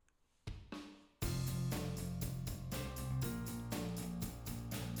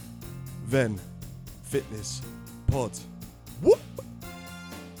Ven Fitness Pod. Whoop!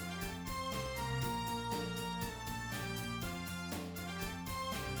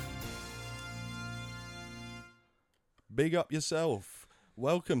 Big up yourself.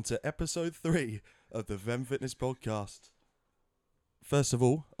 Welcome to episode 3 of the Ven Fitness Podcast. First of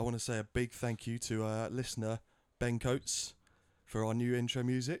all, I want to say a big thank you to our listener, Ben Coates, for our new intro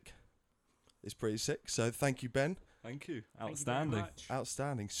music. It's pretty sick, so thank you, Ben. Thank you. Outstanding. Outstanding.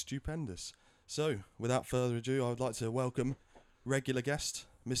 Outstanding, stupendous. So, without further ado, I would like to welcome regular guest,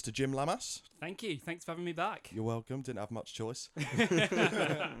 Mr. Jim Lamas. Thank you. Thanks for having me back. You're welcome, didn't have much choice.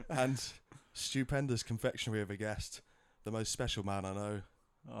 And stupendous confectionery of a guest, the most special man I know.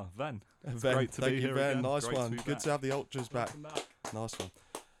 Oh, Ven. Ben, great to thank be you, here Ben. again. Nice Great to one. be Good back. to have the Ultras back. Welcome back. Nice one.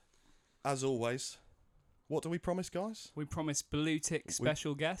 As always, what do we promise, guys? We promise blue tick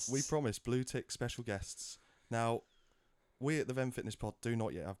special guests. We promise blue tick special guests. Now, we at the Ven Fitness Pod do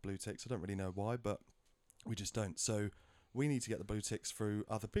not yet have blue ticks. I don't really know why, but we just don't. So we need to get the blue ticks through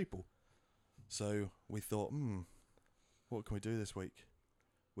other people. So we thought, what can we do this week?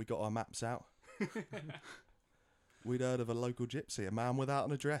 We got our maps out. We'd heard of a local gypsy, a man without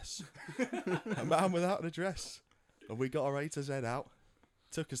an address. A man without an address. And we got our A to Z out,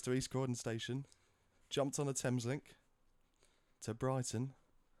 took us to East Croydon Station, jumped on a Thameslink to Brighton,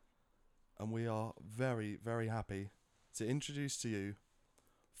 and we are very, very happy to introduce to you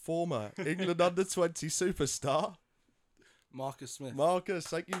former England under-20 superstar, Marcus Smith. Marcus.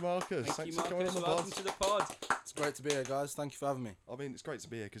 Thank you, Marcus. Thank you, for coming on Marcus. the Welcome pod. to the pod. It's great to be here, guys. Thank you for having me. I mean, it's great to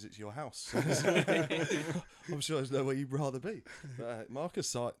be here because it's your house. I'm sure there's nowhere you'd rather be. But,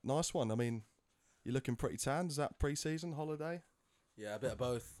 Marcus, nice one. I mean, you're looking pretty tanned. Is that pre-season holiday? Yeah, a bit of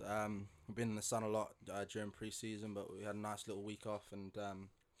both. We've been in the sun a lot during pre-season, but we had a nice little week off, and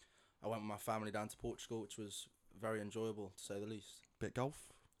I went with my family down to Portugal, which was very enjoyable, to say the least. Bit golf?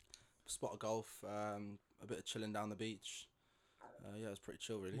 Spot of golf, a bit of chilling down the beach. Yeah, it was pretty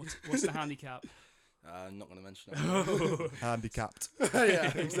chill, really. What's the handicap? I'm not going to mention it. Handicapped.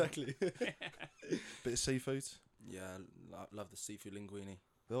 Yeah, exactly. Bit of seafood? Yeah, love the seafood linguine.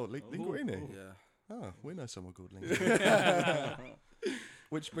 Oh, linguine? Yeah. Oh, we know someone called linguine.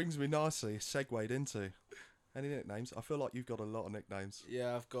 Which brings me nicely, segued into any nicknames. I feel like you've got a lot of nicknames.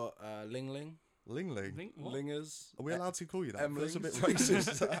 Yeah, I've got Ling Ling. Ling Ling. What? Lingers. Are we allowed to call you that? That's a bit Emlings.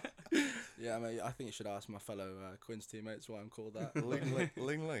 racist. Yeah, mate, I think you should ask my fellow Quins teammates why I'm called that. Ling Ling.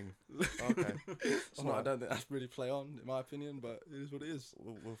 Ling Ling. Okay. I don't think that's really play on, in my opinion, but it is what it is.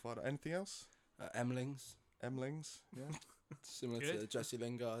 We'll find out. Anything else? Emlings, Emlings? Yeah. similar to Good. Jesse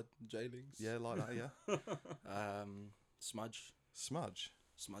Lingard, J-Lings. Yeah, like that, yeah. Smudge, Smudge.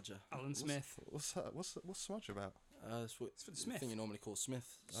 Smudger. Alan Smith. What's that? What's Smudge about? It's for the the Smith. thing you normally call Smith.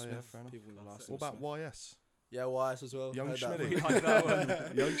 Oh, yeah, Smith. fair enough. People will ask What him about Smith. YS? Yeah, YS as well. Young Heard that Schmitty. from- Like that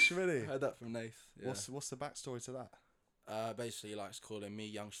one. Young Schmitty. Heard that from Nath. Yeah. What's the backstory to that? Basically, he likes calling me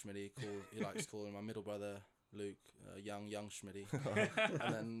Young Schmitty. He likes calling my middle brother Luke Young Schmitty,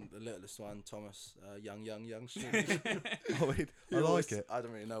 and then the littlest one Thomas Young Schmitty. I mean, I like it. I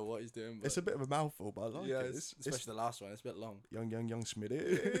don't really know what he's doing. But It's a bit of a mouthful, but I like yeah, it. especially the last one. It's a bit long. Young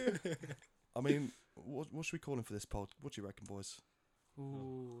Schmitty. I mean, what should we call him for this pod? What do you reckon, boys?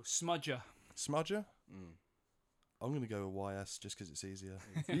 Ooh, smudger. Smudger? Mm. I'm going to go with YS just because it's easier.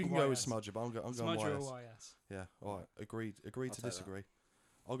 You can go with YS. Smudger, but I'm going Smudger YS. or YS? Yeah, all right. Agreed I'll to take that. disagree.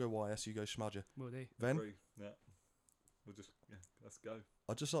 I'll go YS, you go Smudger. Will do. Then, Agree. Yeah. We'll just, let's go.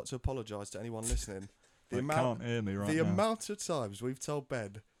 I'd just like to apologise to anyone listening. The They amount can't hear me right the now. amount of times we've told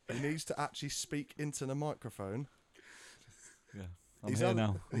Ben he needs to actually speak into the microphone. Yeah. I'm He's here had-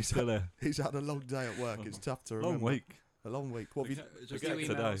 now. I'm he's still here. He's had a long day at work. It's tough to remember. Long week. A long week. What have you, Just Forget Few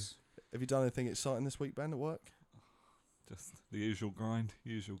today. emails. have you done anything exciting this week, Ben, at work? Just the usual grind.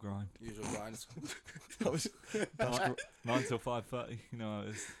 usual grinds. That was, that's gr- 9 till 5:30. You know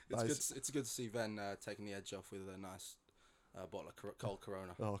how it is. It's good to see Ven taking the edge off with a nice bottle of cold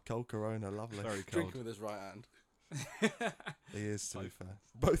Corona. oh, cold Corona, lovely. Very cold. Drinking with his right hand. He is, to be Both. fair.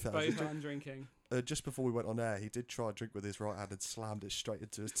 Both hands. Both hand drinking. Just before we went on air, he did try and drink with his right hand and slammed it straight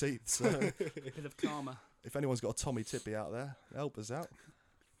into his teeth. So Bit of karma. if anyone's got a Tommy Tippy out there, help us out.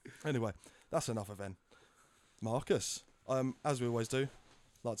 Anyway, that's enough of Ben. Marcus, as we always do,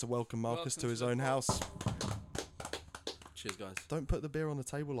 like to welcome Marcus Welcome to his to the own pod. house. Cheers, guys. Don't put the beer on the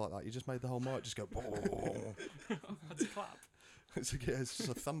table like that. You just made the whole mic just go. That's a clap. It's just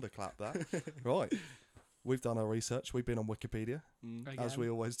a thunderclap, that. Right. We've done our research. We've been on Wikipedia, as we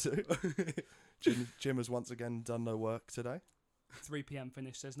always do. Jim has once again done no work today. 3 p.m.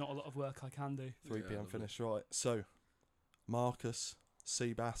 finish. There's not a lot of work I can do. 3 Yeah, p.m. lovely. finish, right. So, Marcus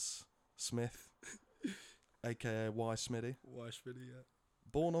Seabass Smith, a.k.a. Y Smitty. Why Schmitty, yeah.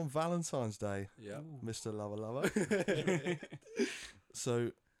 Born on Valentine's Day, Yeah. Ooh. Mr. Lover Lover.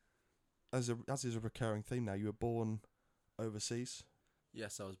 So, as is a recurring theme now, you were born overseas.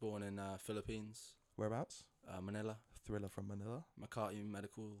 Yes, I was born in Philippines, Whereabouts? Manila, Thriller from Manila. Makati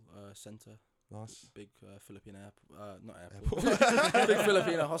Medical Center, Nice. big Filipino not airport, big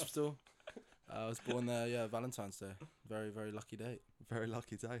Filipino hospital. I was born there, yeah, Valentine's Day. Very, very lucky date. Very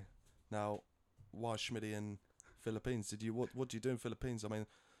lucky day. Now, why Schmitty in Philippines? What do you do in Philippines? I mean,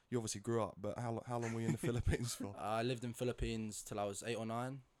 you obviously grew up, but how long were you in the Philippines for? I lived in Philippines till I was 8 or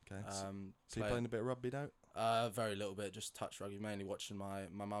 9. Okay. So you're Play- playing a bit of rugby now? very little bit, just touch rugby, mainly watching my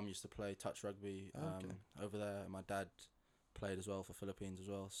mum used to play touch rugby Okay. over there. My dad played as well for Philippines as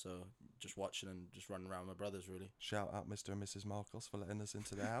well, so just watching and just running around with my brothers really. Shout out Mr. and Mrs. Marcos for letting us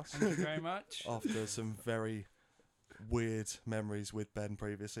into their house. Thank you very much. After some very weird memories with Ben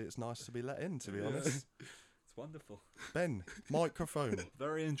previously, it's nice to be let in, to be Yeah. honest. It's wonderful. Ben, microphone.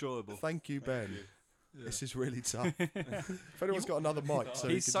 Very enjoyable. Thank you, Ben. you. This is really tough. If anyone's got another mic, so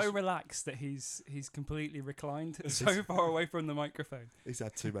He's he so can just- relaxed that he's completely reclined so far away from the microphone. he's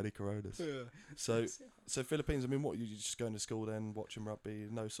had too many Coronas. So Philippines. I mean, what you just going to school then, watching rugby?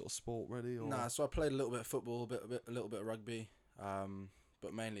 No sort of sport really, or Nah, so I played a little bit of football, a little bit of rugby,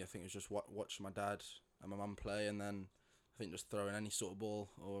 but mainly I think it was just watching my dad and my mum play, and then I think just throwing any sort of ball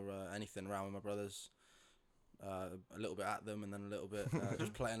or anything around with my brothers. A little bit at them and then a little bit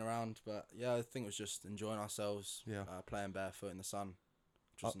just playing around. But yeah, I think it was just enjoying ourselves, Yeah. playing barefoot in the sun,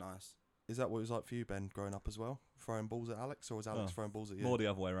 which was nice. is that what it was like for you, Ben, growing up as well? Throwing balls at Alex, or was Alex Oh, throwing balls at you? More the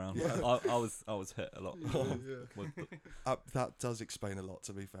other way around. Yeah. I was hit a lot. with the- That does explain a lot,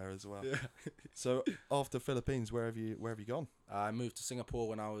 to be fair, as well. Yeah. So after Philippines, where have you gone? I moved to Singapore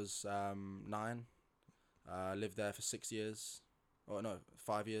when I was 9. Lived there for 6 years. Oh no,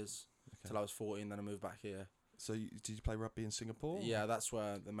 5 years Okay. till I was 14. Then I moved back here. So did you play rugby in Singapore? Yeah, that's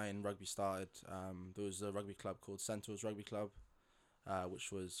where the main rugby started. There was a rugby club called Centaurs Rugby Club,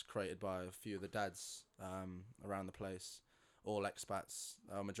 which was created by a few of the dads around the place. All expats,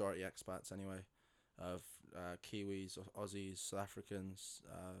 majority expats anyway, of Kiwis, Aussies, South Africans,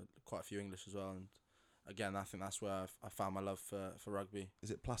 quite a few English as well. And again, I think that's where I found my love for rugby.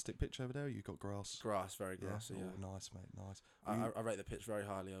 Is it plastic pitch over there? Or you got grass? Grass, very grassy, yeah. Oh, nice, mate. Nice. I rate the pitch very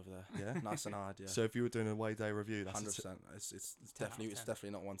highly over there. Yeah. Nice and hard, yeah. So if you were doing an away day review, that's 100%. It's 10 out of definitely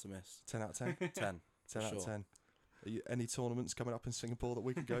 10. not one to miss. 10 out of 10. 10. 10 out of Sure. 10. Any tournaments coming up in Singapore that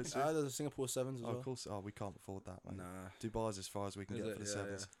we could go to? There's a Singapore Sevens as Oh, well. of course. Oh, we can't afford that, mate. Nah. Dubai's as far as we can Is get it? for the Yeah,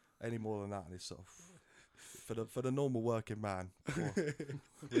 sevens. Any more than that, and it's sort of for the normal working man.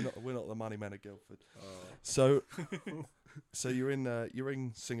 we're not the money men of Guildford. So you're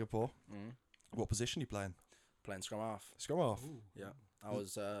in Singapore. Mm. What position are you playing? Playing scrum half. Scrum half. Yeah. I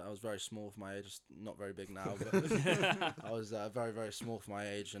was very small for my age. Just not very big now, but I was very, very small for my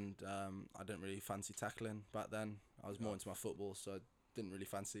age, and I didn't really fancy tackling back then. I was more into my football, so I didn't really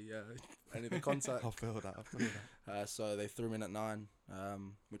fancy any of the contact. I feel that. So they threw me in at 9,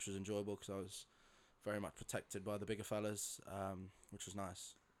 which was enjoyable because I was very much protected by the bigger fellas, which was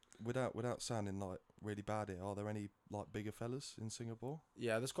nice. Without sounding like really bad here, are there any like bigger fellas in Singapore?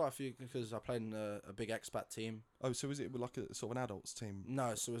 Yeah, there's quite a few because I played in a big expat team. Oh, so is it like a sort of an adults team?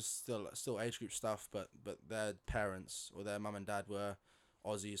 No, so it's still age group stuff, but their parents or their mum and dad were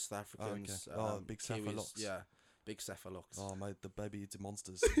Aussies, South Africans. okay. Oh, big Kiwis. Cephalocks. Yeah, big Cephalocks. Oh, mate, the baby the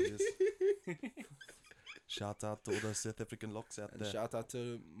monsters. Yes. Shout out to all the South African locks out And there. shout out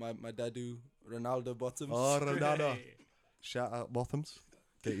to my dadu Ronaldo Bottoms. Oh, Ronaldo. Shout out Bottoms.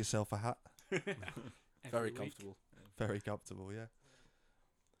 Get yourself a hat. Very comfortable. Very comfortable, yeah.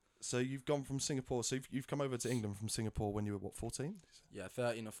 So you've gone from Singapore. So you've come over to England from Singapore when you were, what, 14? Yeah,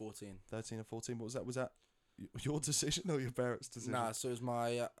 13 or 14. 13 or 14? What was that? Was that your decision or your parents' decision? Nah, so it was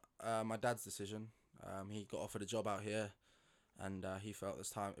my dad's decision. He got offered a job out here, and he felt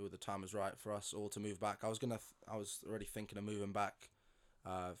the time was right for us all to move back. I was already thinking of moving back,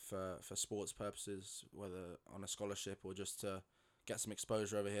 for sports purposes, whether on a scholarship or just to get some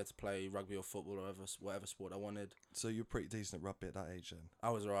exposure over here to play rugby or football or whatever sport I wanted. So you're pretty decent at rugby at that age then? I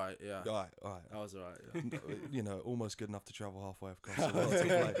was alright, yeah. All right. I was alright, yeah. You know, almost good enough to travel halfway across the world to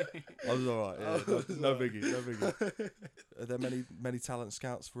play. I was all right. Yeah, no biggie. Are there many talent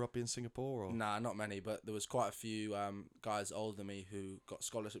scouts for rugby in Singapore? Or? Nah, not many, but there was quite a few guys older than me who got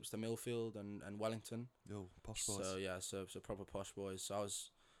scholarships to Millfield and Wellington. Oh, posh boys. So yeah, so proper posh boys. So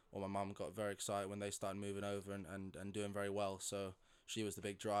my mum got very excited when they started moving over and doing very well. So she was the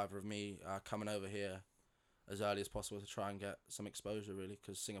big driver of me coming over here as early as possible to try and get some exposure, really,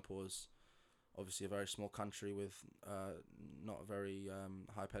 because Singapore's obviously a very small country with not a very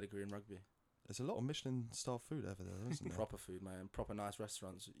high pedigree in rugby. There's a lot of Michelin star food over there, isn't there? Proper food, man. Proper nice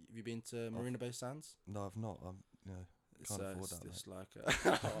restaurants. Have you been to Marina Bay Sands? No, I've not. Can't afford that. It's like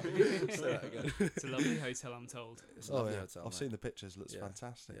say that again. It's a lovely hotel, I'm told. It's a lovely yeah. hotel. I've seen the pictures. Looks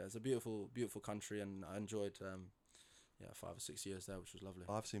fantastic. Yeah, it's a beautiful country, and I enjoyed 5 or 6 years there, which was lovely.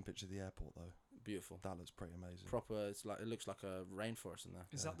 I've seen pictures of the airport though. Beautiful. That looks pretty amazing. Proper. It looks like a rainforest in there.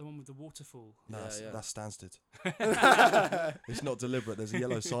 Is that the one with the waterfall? No, Yeah, that's Stansted. It's not deliberate. There's a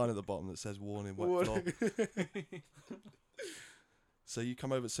yellow sign at the bottom that says "Warning, wet flog." So you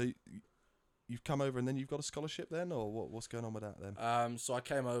come over. You've come over, and then you've got a scholarship then, or what's going on with that then? So I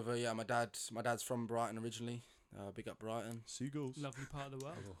came over. Yeah, my dad's from Brighton originally. Big up Brighton. Seagulls. Lovely part of the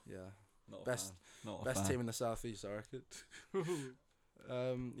world. Yeah, Not best Not a best fan. team in the southeast, I reckon.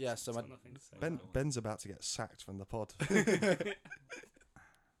 Yeah, so It's got nothing to say. Ben's about to get sacked from the pod.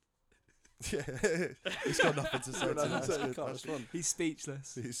 Yeah, he's got nothing to say. To that. That's good. He's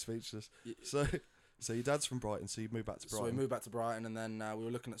speechless. He's speechless. Y- So your dad's from Brighton, so you moved back to So we Brighton. moved back to Brighton, and then we were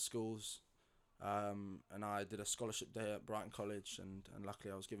looking at schools, and I did a scholarship day at Brighton College, and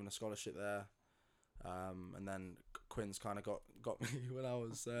luckily I was given a scholarship there, and then Quins kind of got me when I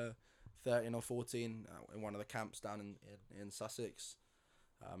was 13 or 14 in one of the camps down in Sussex,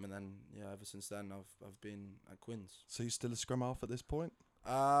 and then ever since then I've been at Quins. So you still a scrum half at this point?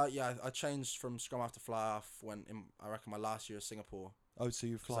 Yeah, I changed from scrum half to fly half when I reckon my last year at Singapore. Oh, so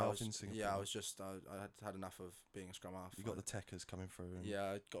you fly So I off was- in Singapore? Yeah, I had enough of being a scrum half. You got the techers coming through. And Yeah,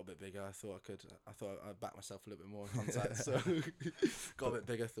 I got a bit bigger. I thought I'd back myself a little bit more in contact. So got a bit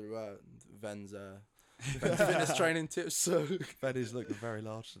bigger through Ven's fitness training tips. So Feddy's looking very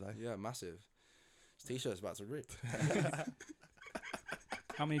large today. yeah, massive. His t-shirt's about to rip.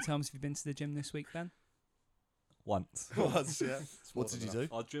 How many times have you been to the gym this week, Ben? Once. Once, yeah. It's What more did than you do?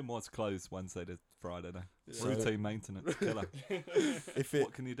 enough. Our gym was closed Wednesday to Friday now. So- Routine maintenance, killer. If it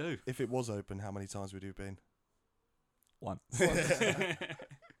What can you do? if it was open, how many times would you have been? Once.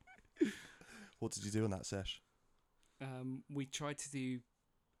 What did you do on that sesh? We tried to do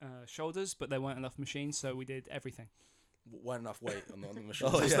shoulders, but there weren't enough machines, so we did everything. Weren't enough weight on the machine.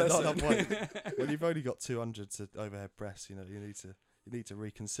 Oh yeah, not enough weight. When you've only got 200 to overhead press, you need to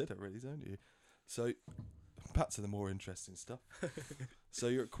reconsider, really, don't you? So back to the more interesting stuff. So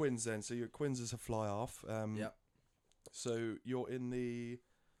you're at Quins then. So you're at Quins as a fly half. Yep. So you're in the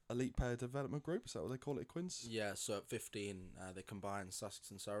elite player development group. Is that what they call it at Quins? Yeah, so at 15, they combined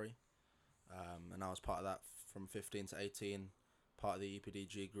Sussex and Surrey, and I was part of that from 15 to 18, part of the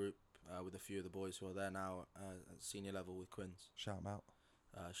EPDG group with a few of the boys who are there now at senior level with Quins. Shout them out.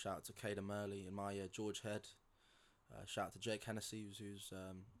 Shout out to Caden Murley in my year, George Head. Shout out to Jake Hennessy, who's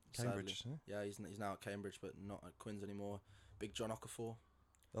Cambridge. sadly- yeah, he's now at Cambridge, but not at Quins anymore. Big John Okafor.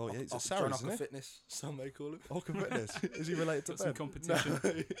 Oh yeah, it's a John Sarries, Oka isn't it? Fitness, some may call it. Oka Fitness. Is he related to Got some Ben?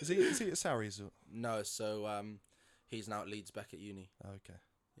 competition. Is he at Sarries? No, so he's now at Leeds Beckett Uni. Oh, okay.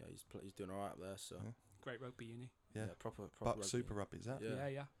 Yeah, he's doing alright up there. So Yeah. Great rugby uni. Yeah. proper Buck rugby. Super Rugby, is that? Yeah. Yeah,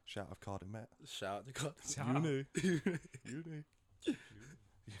 yeah. Shout out Cardiff Met. Shout out to God. Shout out. You knew.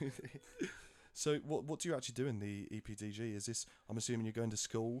 So what do you actually do in the EPDG? Is this, I'm assuming you're going to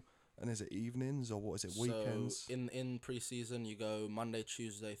school, and is it evenings or what is it, weekends? So in pre-season you go Monday,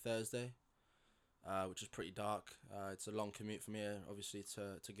 Tuesday, Thursday, which is pretty dark. It's a long commute from here, obviously,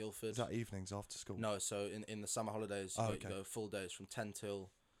 to Guildford. Is that evenings after school? No, so in the summer holidays you, Oh, go, okay. you go full days from 10 till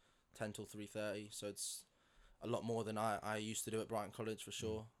 3:30. So it's a lot more than I used to do at Brighton College for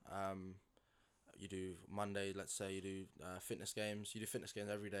sure. You do Monday, let's say you do fitness games. You do fitness games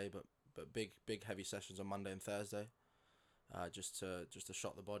every day, but big heavy sessions on Monday and Thursday. Just to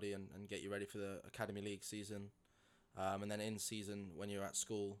shot the body and get you ready for the Academy League season. And then in season, when you're at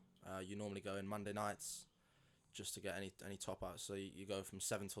school, you normally go in Monday nights just to get any top ups. So you go from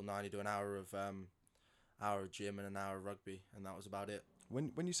 7 till 9, you do an hour of gym and an hour of rugby, and that was about it.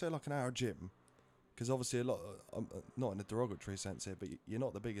 When you say like an hour gym, because obviously a lot, not in a derogatory sense here, but you're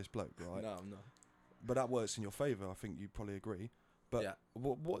not the biggest bloke, right? No, I'm not. But that works in your favour. I think you probably agree. But Yeah.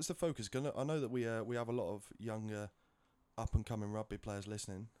 what is the focus? I know that we have a lot of younger, up and coming rugby players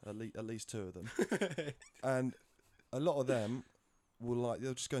listening. At least 2 of them, and a lot of them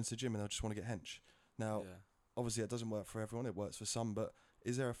they'll just go into the gym and they'll just want to get hench. Now, Yeah. obviously, it doesn't work for everyone. It works for some, but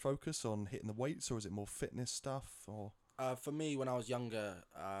is there a focus on hitting the weights, or is it more fitness stuff? Or For me, when I was younger,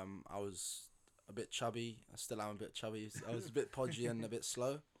 I was a bit chubby. I still am a bit chubby. I was a bit podgy and a bit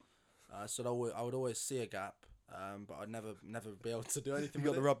slow. So I would always see a gap, but I'd never be able to do anything. you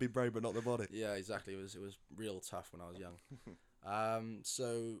got with the it. rugby brain, but not the body. Yeah, exactly. It was real tough when I was young.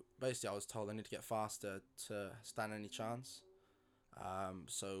 So basically, I was told I need to get faster to stand any chance.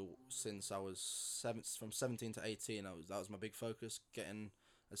 So since I was from 17 to 18, that was my big focus, getting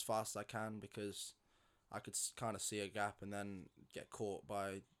as fast as I can, because I could kind of see a gap and then get caught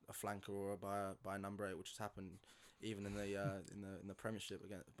by a flanker or by a number 8, which has happened even in the in the Premiership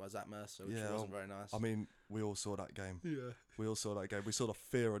against by Zach Mercer, which wasn't very nice. I mean, we all saw that game. Yeah. We all saw that game. We saw the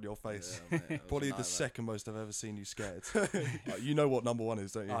fear on your face. Yeah, mate, it was a Probably the nightmare. second most I've ever seen you scared. Like, you know what number 1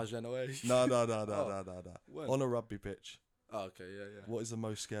 is, don't you? Argenaway. No. When? On a rugby pitch. Oh, okay, yeah. What is the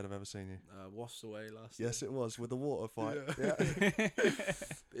most scared I've ever seen you? Wasps away last Yes, it was with the water fight. Yeah. Yeah.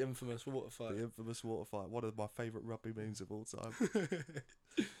 The infamous water fight. The infamous water fight. One of my favourite rugby memes of all time.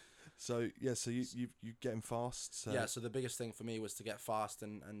 So you getting fast. So. Yeah, so the biggest thing for me was to get fast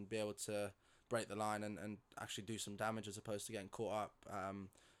and be able to break the line and actually do some damage as opposed to getting caught up.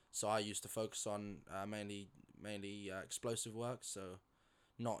 So I used to focus on mainly explosive work, so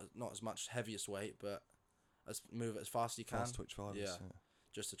not as much heaviest weight, but move as fast as you can. Fast twitch fibers. Yeah.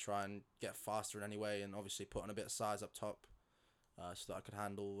 Just to try and get faster in any way, and obviously put on a bit of size up top, so that I could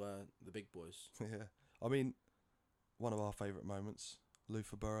handle the big boys. Yeah. I mean, one of our favourite moments,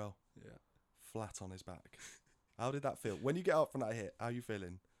 Luther Burrell, Yeah, flat on his back. How did that feel? When you get up from that hit, how are you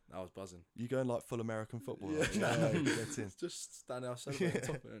feeling? I was buzzing. You going like full American football? Yeah. Like, get in. Just standing outside on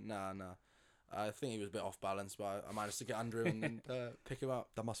top of it. Nah. I think he was a bit off balance, but I managed to get under him and pick him up.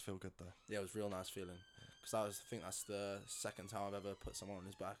 That must feel good though. Yeah, it was a real nice feeling. Because I think that's the second time I've ever put someone on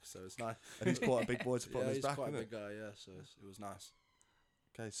his back, so it's nice. And he's quite a big boy to put on his back, he's quite a isn't big guy, yeah, so it was nice.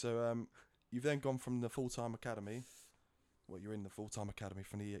 Okay, so you've then gone from the full-time academy. Well, you're in the full-time academy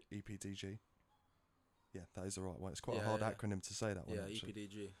from the EPDG. Yeah, that is the right one. It's quite a hard acronym to say that one. Yeah, actually.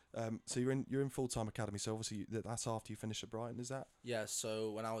 EPDG. So you're in full-time academy. So obviously that's after you finish at Brighton, is that? Yeah,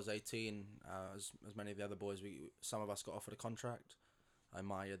 so when I was 18, as many of the other boys, some of us got offered a contract. In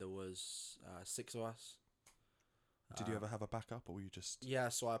my year, there was 6 of us. Did you ever have a backup, or were you just? Yeah,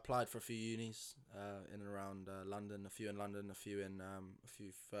 so I applied for a few unis in and around London, a few in London, a few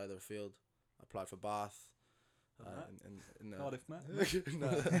further afield. I applied for Bath. In the Cardiff, Matt. No.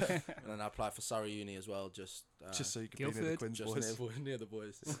 And then I applied for Surrey Uni as well, just So you could be near the Guildford. Quins just boys. near the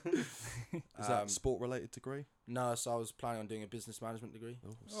boys. Is that a sport-related degree? No, so I was planning on doing a business management degree.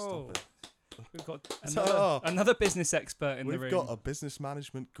 Oh, Oh, stop it. we've got So- another business expert in the We've room. got a business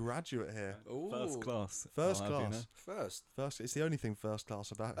management graduate here. Ooh, First class. First I'll have you class. First. First, it's the only thing first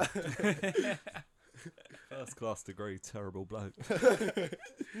class about it. know. First class degree, terrible bloke.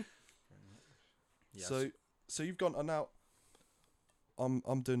 Yes. So you've gone, and now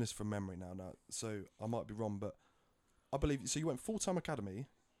I'm doing this from memory now, so I might be wrong, but I believe so. You went full-time academy,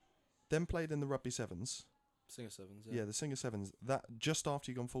 then played in the rugby sevens. Singer Sevens. Yeah, the Singer sevens. That just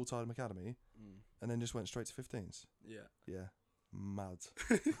after you gone full-time academy, and then just went straight to 15s. Yeah. Yeah, mad,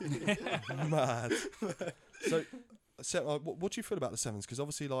 mad. So what do you feel about the sevens? Because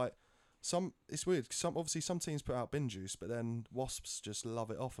obviously, like it's weird. 'Cause some teams put out bin juice, but then Wasps just love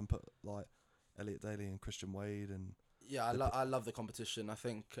it off and put like Elliot Daly and Christian Wade and. Yeah, I love the competition. I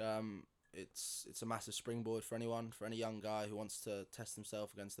think it's a massive springboard for anyone, for any young guy who wants to test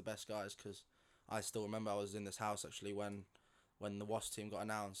himself against the best guys. Because I still remember I was in this house actually when the Wasp team got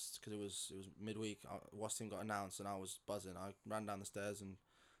announced, because it was midweek. Wasp team got announced and I was buzzing. I ran down the stairs and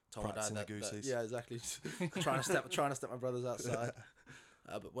told my dad that yeah, exactly. trying to step my brothers outside.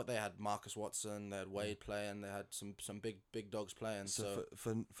 But what they had Marcus Watson, they had Wade playing, they had some big dogs playing. So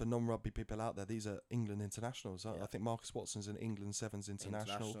for non-rugby people out there, these are England internationals. Yeah. I think Marcus Watson's an England Sevens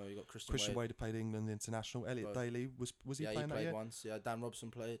international. You got Christian Wade played England international. Elliot Daly was he playing he that played year? once. Yeah, Dan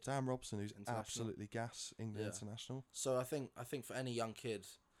Robson played. Dan Robson, who's International. absolutely gas, England Yeah. international. So I think for any young kid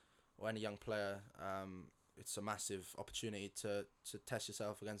or any young player, it's a massive opportunity to test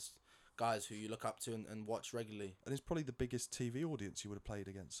yourself against guys who you look up to and watch regularly. And it's probably the biggest TV audience you would have played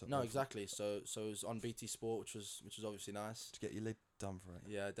against. No, exactly. So it was on BT Sport, which was obviously nice. To get your lid done for it.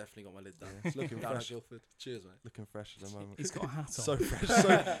 Yeah, definitely got my lid done. Yeah, it's looking Down at fresh. Guildford. Cheers, mate. Looking fresh at the moment. He's got a hat on. So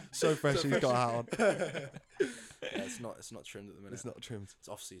fresh, so fresh. He's got a hat on. Yeah, it's not trimmed at the minute. It's not trimmed. It's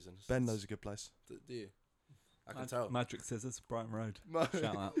off season. Ben knows a good place. Do you? I can tell. Magic Scissors, Brighton Road.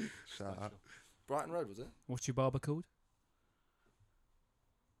 Shout out. Shout out. Brighton Road, was it? What's your barber called?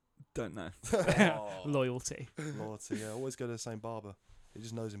 Don't know. Oh. Loyalty. Loyalty. Yeah, always go to the same barber. He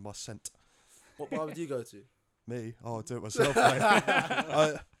just knows him by scent. What bar would you go to? Me? Oh, I'll do it myself, mate.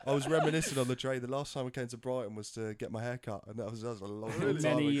 I was reminiscing on the train. The last time I came to Brighton was to get my hair cut, and that was a long time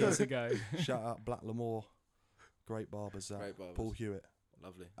Many ago. years ago. Shout out Black Lamore. Great barbers, that. Great barbers. Paul Hewitt.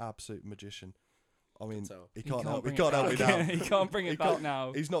 Lovely. Absolute magician. I mean, tell. he can't help bring me now. he can't bring He it back can't-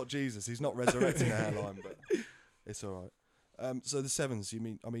 now. He's not Jesus. He's not resurrecting the hairline, but it's all right. So the sevens.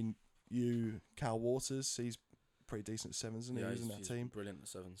 You Cal Waters. He's pretty decent at sevens, isn't he? He's in that team. Brilliant at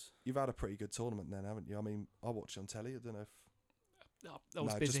sevens. You've had a pretty good tournament then, haven't you? I mean, I watched it on telly. I don't know if Oh, I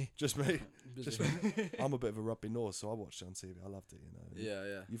was No, busy. Just me. Busy. Just me. I'm a bit of a rugby nose, so I watched it on TV. I loved it, you know.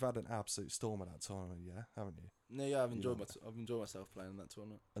 Yeah. You've had an absolute storm at that tournament, yeah, haven't you? No, yeah, I've You enjoyed know. I've enjoyed myself playing in that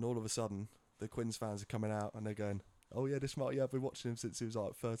tournament. And all of a sudden, the Quins fans are coming out and they're going, "Oh yeah, this Mark, yeah, I've been watching him since he was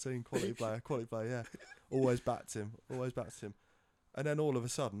like 13, quality player, yeah. Always backed him. And then all of a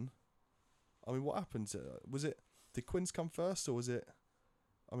sudden, I mean, what happened? Was it, did Quins come first or was it,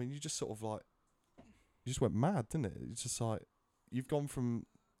 I mean, you just sort of like, you just went mad, didn't it? It's just like, you've gone from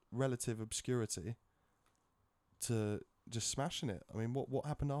relative obscurity to just smashing it. I mean, what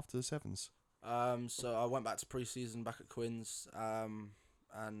happened after the sevens? So I went back to pre-season back at Quins,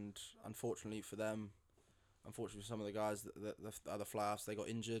 and unfortunately for them, unfortunately for some of the guys, the other fly-offs, they got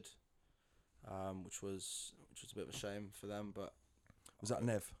injured, which was a bit of a shame for them. But Was that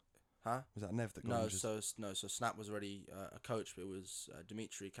Nev? huh? Was that Nev that got No, injured? so Snap was already a coach, but it was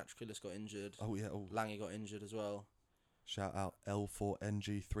Dimitri Katrakilis got injured. Oh yeah, Lange got injured as well. shout out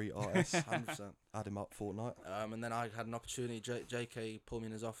L4NG3RS. 100%. Add him up Fortnite. And then I had an opportunity. JK pulled me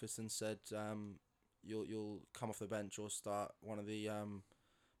in his office and said, "You'll come off the bench or start one of the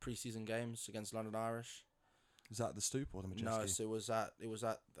pre-season games against London Irish." Was that the Stoop or the Majeski? No, so it was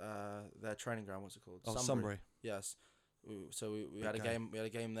at their training ground. What's it called? Oh, Sunbury. Yes. So we Big had a game. game. We had a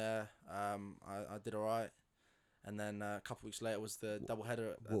game there. I did all right, and then a couple of weeks later was the double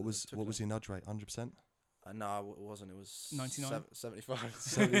header. What was your nudge rate? 100%? No, it wasn't. It was 99? 75.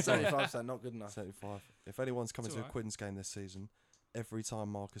 75. 75%, not good enough. 75. If anyone's coming It's to a alright. Quins game this season, every time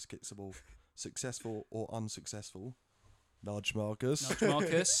Marcus kicks the ball, successful or unsuccessful, nudge Marcus. Nudge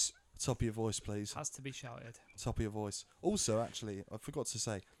Marcus Top of your voice, please. has to be shouted. Top of your voice. Also, actually, I forgot to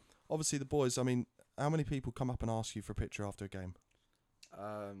say, obviously the boys, I mean, how many people come up and ask you for a picture after a game?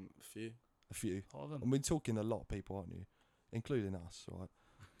 A few. A few. All of them. And we're talking a lot of people, aren't you? Including us, right?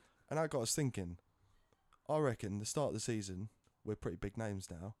 And I got us thinking, I reckon the start of the season, we're pretty big names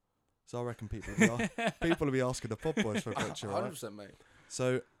now. So I reckon people will be asking the Pod Boys for a picture, right? 100%, mate.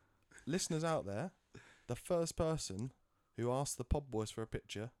 So, listeners out there, the first person who asked the Pod Boys for a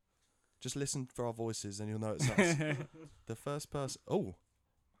picture, just listen for our voices and you'll know it's us. The first person... Oh,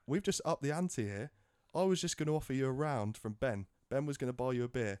 we've just upped the ante here. I was just going to offer you a round from Ben. Ben was going to buy you a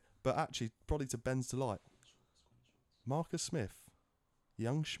beer, but actually, probably to Ben's delight, Marcus Smith,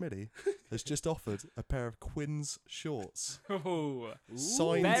 young Schmitty, has just offered a pair of Quins shorts. Ooh.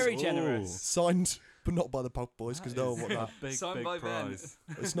 Signed, Very generous. signed, but not by the Pub Boys because no one want that. Big, Signed big by Ben. prize.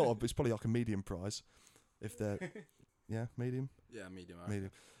 It's not. It's probably like a medium prize, if they're, yeah, medium. Yeah, medium.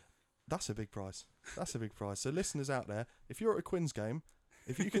 Medium. That's a big prize. That's a big prize. So listeners out there, if you're at a Quins game,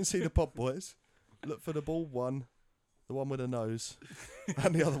 if you can see the Pod Boys, look for the bald one, the one with the nose,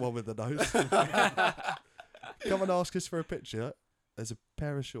 and the other one with the nose. Come and ask us for a picture. There's a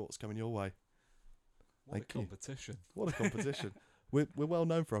pair of shorts coming your way. What Thank a you. competition. What a competition. We're well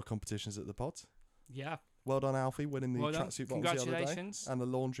known for our competitions at the pod. Yeah. Well done, Alfie, winning the Well done. tracksuit bottoms the other day. Congratulations. And the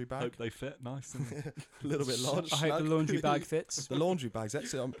laundry bag. Hope they fit nice. And A little bit large. I hope the laundry bag fits. The laundry bags.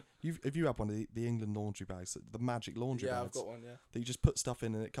 That's it. If you have one of the England laundry bags, the magic laundry Yeah, I've bags got one. Yeah. that you just put stuff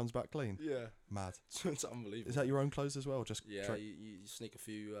in and it comes back clean. Yeah. Mad. It's unbelievable. Is that your own clothes as well? Just Yeah, you sneak a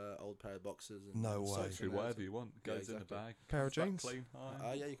few old pair of boxers. And No way. socks in Literally there. whatever you want Yeah, goes in the exactly. bag. Pair of comes back jeans? Clean.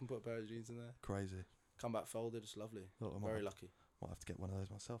 Aye. Yeah, you can put a pair of jeans in there. crazy. Come back folded. It's lovely. Oh, I Very lucky. might have to get one of those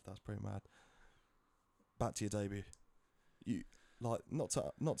myself. That's pretty mad. Back to your debut. You not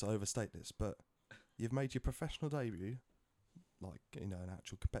to overstate this, but you've made your professional debut, like an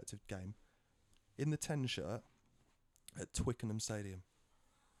actual competitive game, in the 10 shirt at Twickenham Stadium,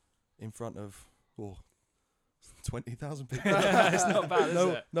 in front of 20,000 people. It's not bad, is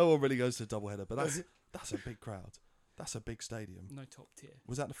it? No one really goes to doubleheader, but that's a big crowd. That's a big stadium. No top tier.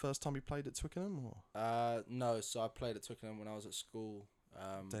 Was that the first time you played at Twickenham or No, so I played at Twickenham when I was at school.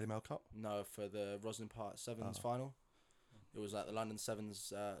 Daily Mail Cup? No, for the Roslyn Park Sevens Oh. final. It was at the London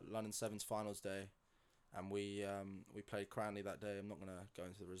Sevens finals day, and we played Cranley that day. I'm not gonna go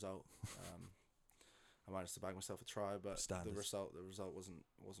into the result. I managed to bag myself a try, but Standards. the result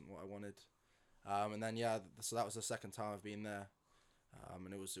wasn't what I wanted. And then so that was the second time I've been there,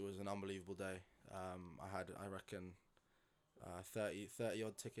 and it was an unbelievable day. I had, I reckon, 30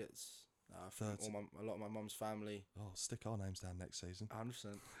 odd tickets from 30. a lot of my mum's family. Oh, stick our names down next season.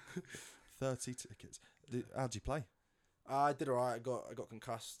 100%. 30 tickets. How'd you play? I did alright. I got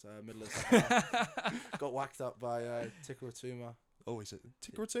concussed middle of the second half. Got whacked up by Tika Ratuma. Oh, is it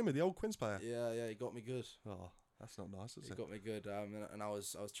Tika Ratuma, the old Quins player? Yeah, he got me good. Oh, that's not nice, is He it? got me good. And I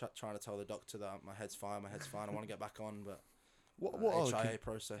was trying to tell the doctor that my head's fine. I want to get back on, but What are the HIA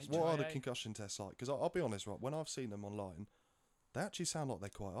process. what are the HIA? concussion tests like? Because I'll be honest, right? When I've seen them online, they actually sound like they're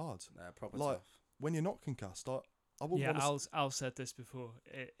quite hard. Proper Like- tough. When you're not concussed, I wouldn't Yeah, want to. Al said this before.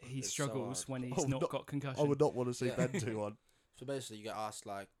 He It's so struggles hard. when he's Oh, not no, got concussion. I would not want to see Yeah. Ben do one. So basically, you get asked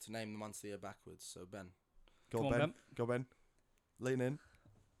like to name the months of the year backwards. So Ben. Go Come on, on, Ben. Ben. Go, Ben. Lean in.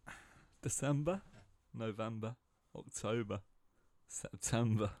 December, November, October,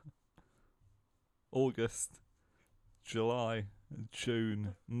 September, August, July,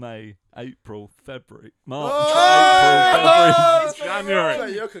 June, May, April, February, March, Oh! April, February,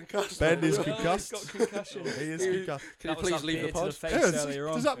 January. You're concussed. Ben is Oh, concussed. he's got concussion. He is concussed. Can you That was please up leave here the to pod? face Yeah, earlier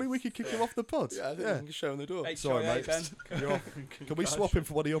on. does that mean we could kick him off the pod? Yeah, I think you can show him the door. Sorry, HIA, mate. Ben. You're off. Can we swap him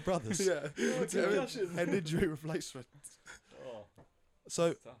for one of your brothers? Yeah. Head injury replacement. Oh,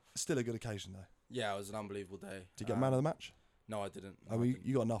 So, tough. still a good occasion though. Yeah, it was an unbelievable day. Did you get man of the match? No, I didn't. I No, mean, didn't.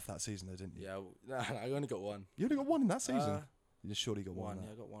 you got enough that season though, didn't you? Yeah, I only got one. You only got one in that season. Uh, You just surely got one. one. there.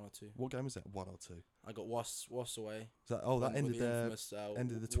 Yeah, I got one or two. What game was that? 1 or 2? I got Was away. Is that, oh, that with ended the there. infamous,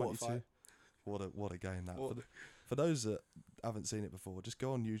 Ended the water 22. fight. What a game that. What- For those that haven't seen it before, just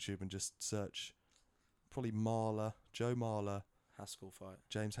go on YouTube and just search probably Marler, Joe Marler, Haskell fight.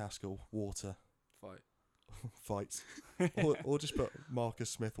 James Haskell, water Fight. fight, or just put Marcus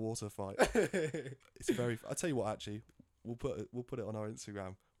Smith water fight. It's very. I tell you what, actually, we'll put it on our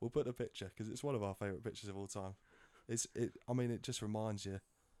Instagram. We'll put the picture because it's one of our favourite pictures of all time. I mean, it just reminds you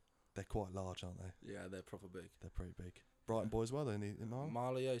they're quite large, aren't they? Yeah, they're proper big. They're pretty big. Brighton boy as well, though, in Marley.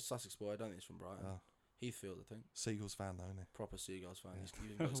 Marley, yeah, he's Sussex boy. I don't think he's from Brighton. Oh, Heathfield, I think. Seagulls fan though, isn't he? Proper Seagulls fan. Yeah. He's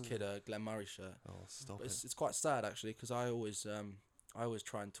even got his kid a Glen Murray shirt. Oh, stop But it. it's quite sad actually because I always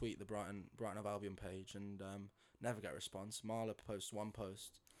try and tweet the Brighton of Albion page and never get a response. Marla posts one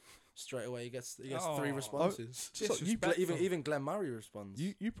post. Straight away he gets 3 Oh. responses. So you, Even Glen Murray responds.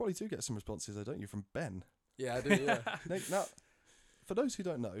 you probably do get some responses though, don't you, from Ben? Yeah, I do. Yeah. Now, for those who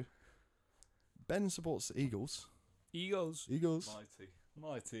don't know, Ben supports the Eagles. Eagles.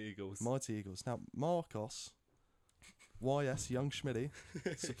 Mighty Eagles. Mighty Eagles. Now, Marcos, YS Young Schmitty,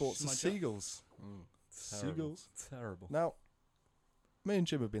 supports the Smudger. Seagulls. Terrible. Seagulls. Terrible. Now, me and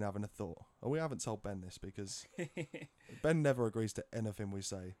Jim have been having a thought, and we haven't told Ben this because Ben never agrees to anything we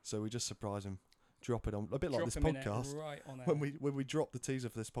say, so we just surprise him, drop it on a bit like this Drop him in it podcast. right on When we drop the teaser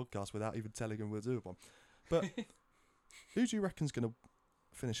for this podcast without even telling him we'll do one. But who do you reckon's going to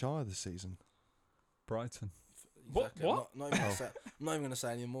finish higher this season? Brighton. What- Exactly. what? I'm not even going to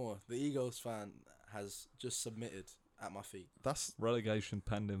say any more. The Eagles fan has just submitted at my feet. That's Relegation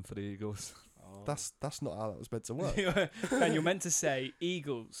pending for the Eagles. Oh. that's not how that was meant to work. Ben, you're meant to say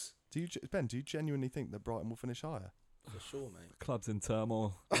Eagles. Ben, do you genuinely think that Brighton will finish higher? for sure, mate. Club's in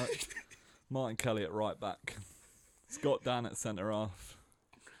turmoil. Martin Kelly at right back. Scott Dan at centre half.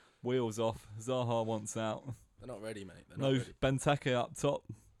 Wheels off. Zaha wants out. They're not ready, mate. They're No not ready. Benteke up top.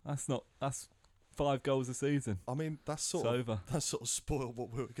 That's 5 goals a season. I mean, that's It's sort of over. spoiled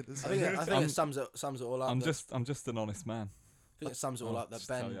what we were going to I say. think, I think I'm- it sums it all up. I'm that- just an honest man. I think it sums it all up that Just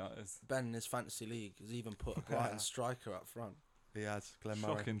tell Ben you how it is. in his fantasy league has even put a Brighton striker up front. He has Glenn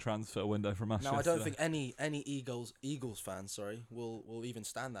Murray. Shocking transfer window from us. Now I don't yesterday. think any Eagles fans, will even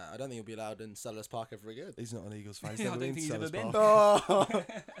stand that. I don't think he'll be allowed in Sellers Park ever again. He's not an Eagles fan. He's I never don't been think to he's ever Sellers been. Park.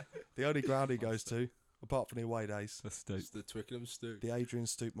 The only ground he goes to, apart from the away days, The Stoke. It's the Twickenham Stoop. the Adrian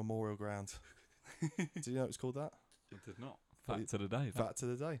Stoop Memorial Ground. Do you know it's called that? I did not. Fact of the day. that. Fact of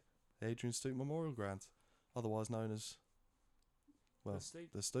the day. The Adrian Stoop Memorial Ground. Otherwise known as, well,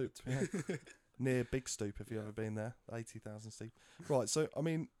 the Stoop. Yeah. Near Big Stoop, if you've ever been there. 80,000 Stoop. Right, so, I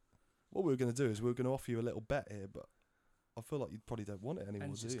mean, what we were going to do is we were going to offer you a little bet here, but I feel like you probably don't want it anymore,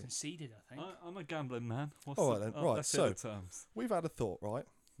 Ben's do just you? conceded, I think. I'm a gambling man. What's All right then, right, let's hear so- the terms. We've had a thought, right?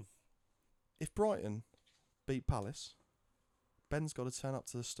 If Brighton beat Palace, Ben's got to turn up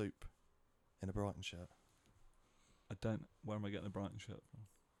to the Stoop in a Brighton shirt. I don't. Where am I getting the Brighton shirt from?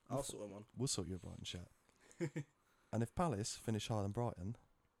 I'll sort him on. We'll sort you a Brighton shirt. And if Palace finish higher than Brighton,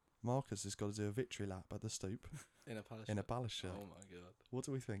 Marcus has got to do a victory lap at the Stoop In a Palace. in a shirt. Palace shirt. Oh my god. What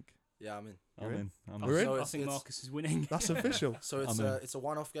do we think? Yeah, I'm in. You're I'm in? in. I'm We're in? So I it's- think it's- Marcus is winning. That's official. So it's I'm in. it's a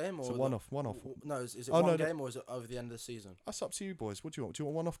one-off game or It's a one-off. No, is it Oh, one no, no. game or is it over the end of the season? That's up to you, boys. What do you want? Do you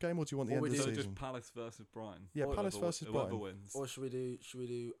want a one-off game or do you want the Or end we of the So do season? just Palace versus Brighton. Yeah, Or Palace Whoever- versus whoever Brighton. wins. Or should we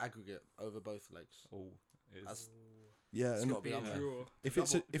do aggregate over both legs? Oh, is. That's- Yeah, It's and gotta be up there. if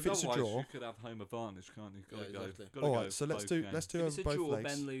it's a Otherwise draw, you could have home advantage, can't you? Gotta Yeah, go. exactly. Gotta all go right. So let's both do games. do If it's a over both draw,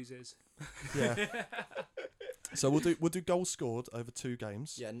 legs. Ben loses. Yeah. So we'll do goals scored over 2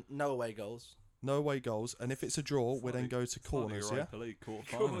 games. Yeah, no away goals. No away goals, and if it's a draw, we then go to It's like the corners. Yeah. Europa League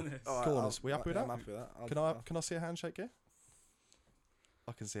quarter-final. Corners. All right, Corners. I'll- We happy with yeah, that? I'm happy with that. Can I see a handshake here?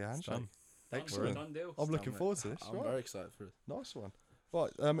 I can see a handshake. Done. Excellent. Done deal. I'm looking mate. forward to this. I'm Right. very excited for it. Nice one.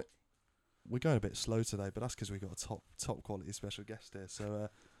 Right, we're going a bit slow today, but that's because we've got a top quality special guest here. So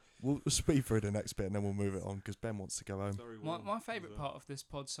We'll speed through the next bit and then we'll move it on because Ben wants to go home. My favourite part of this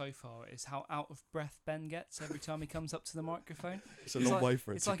pod so far is how out of breath Ben gets every time he comes up to the microphone. It's a long way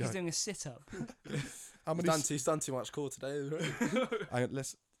for it It's to like go. he's doing a sit-up. How many? He's done too much call today. Hang on,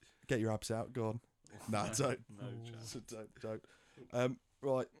 let's get your abs out. Go on. Nah, don't. No chance. Don't.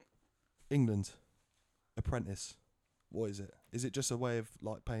 Right. England. Apprentice. What is it? Is it just a way of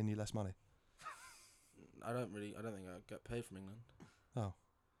like paying you less money? I don't think I get paid from England. Oh.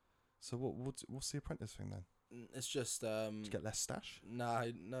 So what's the apprentice thing then? It's just Do you get less stash? no,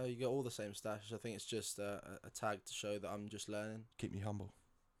 you get all the same stash. I think it's just a tag to show that I'm just learning. Keep me humble.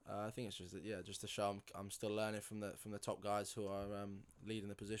 I think it's just just to show I'm still learning from the top guys who are leading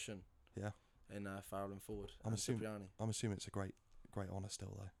the position. Yeah. In Farrell and Forward. I'm and assuming- Cipriani. I'm assuming it's a great honour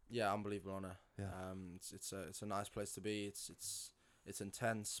still though. Yeah, unbelievable honour. Yeah. It's a nice place to be. It's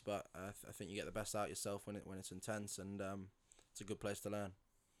intense, but I think you get the best out of yourself when it's intense, and it's a good place to learn.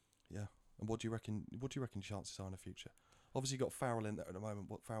 Yeah. And what do you reckon chances are in the future? Obviously you got Farrell in there at the moment.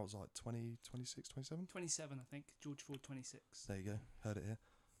 What Farrell's like 20, 26, 27? 27, I think. George Ford, 26. There you go. Heard it here.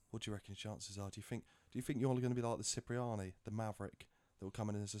 What do you reckon chances are? Do you think you're only going to be like the Cipriani, the Maverick, that will come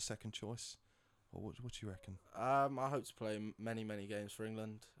in as a second choice? Or what do you reckon? I hope to play many games for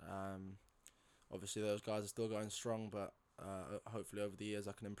England. Obviously those guys are still going strong, but hopefully over the years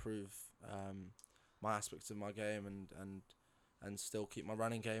I can improve my aspects of my game and still keep my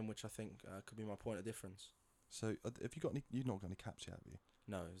running game, which I think could be my point of difference. So have you got any? You've not got any caps yet, have you?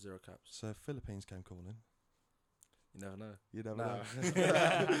 No, 0 caps. So if Philippines came calling, You never know. you never No.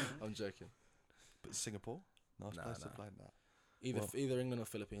 know. I'm joking. But Singapore, nice Nah, place to nah. play in that. Either England or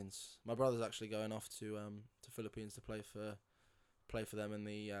Philippines. My brother's actually going off to Philippines to play for them in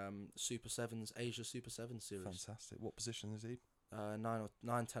the Super Sevens Asia Super Sevens series. Fantastic. What position is he? 9,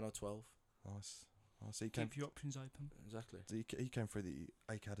 10 or 12. Nice. So he came. Keep your options open. Exactly. He came through the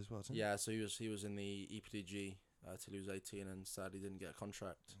ACAD as well, didn't he? Yeah, so he was in the EPDG till he was 18, and sadly didn't get a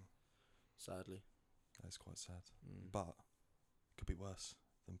contract. Sadly. That's quite sad. Mm. But it could be worse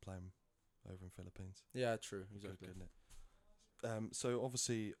than playing over in Philippines. Yeah, true. Good, Exactly. couldn't it? So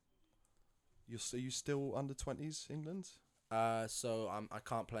obviously, are you still under 20s England? So I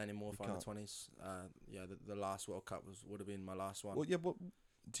can't play anymore You for under can't. 20s. Yeah, the last World Cup would have been my last one. Well, yeah. What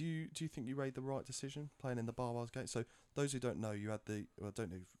do you think you made the right decision playing in the Barbars game? So those who don't know, you had the. Well,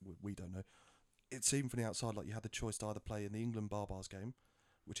 don't know. We don't know. It seemed from the outside like you had the choice to either play in the England Barbars game,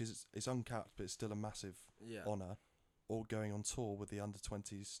 which is it's uncapped but it's still a massive Yeah. honour, or going on tour with the under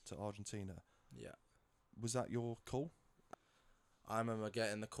 20s to Argentina. Yeah. Was that your call? I remember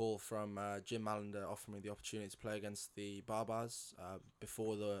getting the call from Jim Malander offering me the opportunity to play against the Barbars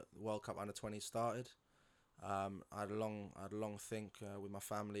before the World Cup under 20 started. I had a long think with my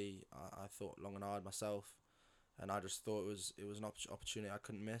family. I thought long and hard myself, and I just thought it was an opportunity I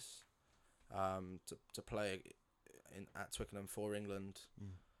couldn't miss. To play at Twickenham for England,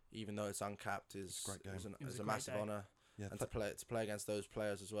 even though it's uncapped, is Great game. It was is a a great massive day. honour. Yeah. And to play against those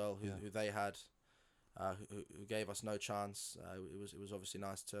players as well, Yeah. who they had, who gave us no chance. It was obviously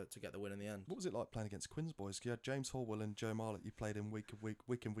nice to get the win in the end. What was it like playing against Quins boys? You had James Horwell and Joe Marlett. You played in week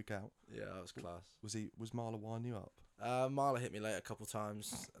in week out. Yeah, that was class. Was Marler winding you up? Marla hit me late a couple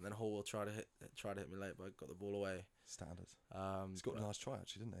times, and then Hall tried to hit me late, but I got the ball away. Standard. He's He's got a nice try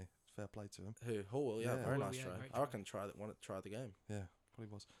actually, didn't he? Fair play to him. Who? Hall, yeah, Yeah. very Hall, nice yeah, try. great I reckon want to try the game. Yeah,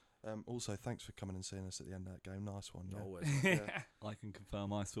 probably was. Also, thanks for coming and seeing us at the end of that game. Nice one. Yeah. Always. Yeah. I can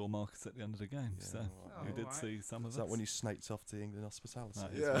confirm I saw Marcus at the end of the game, Yeah, so alright. we did Alright. see some of Is us. that when you snaked off to England hospitality?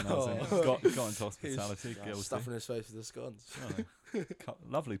 That is Yeah. when I was in, Oh. got into hospitality, Yeah, guilty. Stuffing his face with the scones. Oh,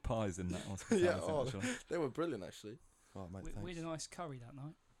 lovely pies in that hospitality, Yeah, oh. actually. They were brilliant, actually. Right, mate. We Thanks. had a nice curry that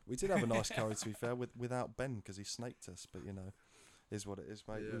night. We did have a nice curry, to be fair, without Ben because he snaked us. But you know, is what it is,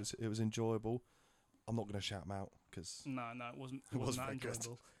 mate. Yeah. It was enjoyable. I'm not going to shout him out because No, it wasn't. It It was wasn't that very good.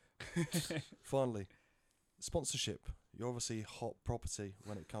 enjoyable. finally, sponsorship. You're obviously hot property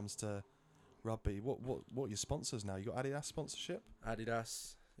when it comes to rugby. What are your sponsors now? You got Adidas sponsorship?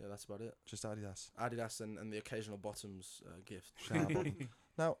 Adidas. Yeah, that's about it. Just Adidas. Adidas and the occasional bottoms gift. Shout out.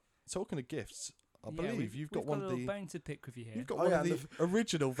 Now, talking of gifts, I Yeah, believe we've- you've got we've one got of a the. little bone to pick with you here. You've got Oh, one yeah, of the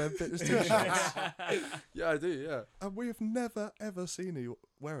original Ben Fitness t-shirts, Yeah, I do. Yeah, and we have never ever seen you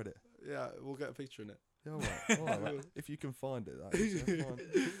wearing it. yeah. We'll get a picture in it. Yeah, all right, mate. If you can find it, that is, yeah,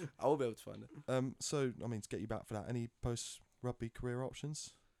 fine. I will be able to find it. So I mean, to get you back for that, any post rugby career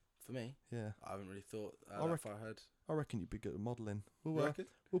options? For me, Yeah, I haven't really thought I that reckon- far ahead. I reckon you'd be good at modelling. You We'll reckon?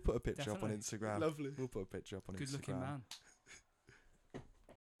 we'll put a picture up on Definitely. Instagram. Lovely. We'll put a picture up on Good Instagram. looking man.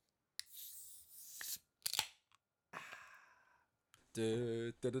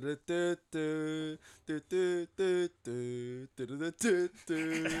 Do, do, do, do, do, do, do, do, do, do, do, do,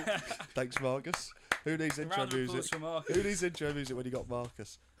 do. Thanks, Marcus. Who needs intro Round of applause music? for Marcus. Who needs intro music when you got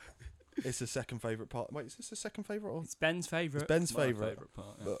Marcus? It's the second favourite part. Wait, is this the second favourite? Or It's Ben's favourite. it's Ben's My favourite,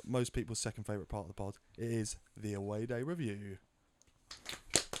 part. Yeah. but most people's second favourite part of the pod is the away day review.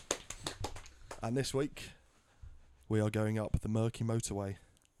 And this week, we are going up the murky motorway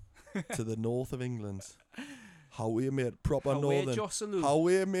to the north of England. How we mate, proper northern. How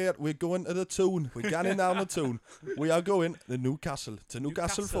we mate, we're going to the Toon. We're getting down the Toon. We are going to Newcastle,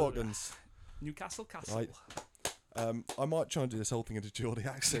 Newcastle. Falcons. Newcastle Castle. Right. I might try and do this whole thing in a Geordie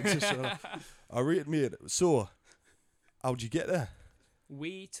accent. Just so I read mate. So, how'd you get there?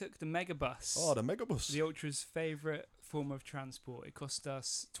 We took the megabus. Oh, the megabus. The Ultras' favourite form of transport. It cost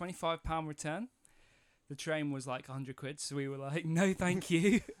us £25 return. The train was like 100 quid, so we were like, no, thank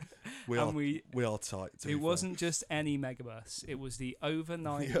you. we and are we tight. To be it fair. wasn't just any megabus; it was the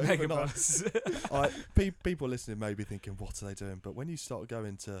overnight The overnight. megabus. People listening may be thinking, what are they doing? But when you start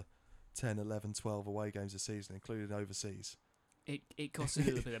going to 10, 11, 12 away games a season, including overseas, It costs a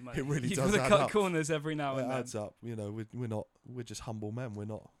little bit of money. It really You've does got to add cut up. corners every now it and then. adds up. You know, we're just humble men. We're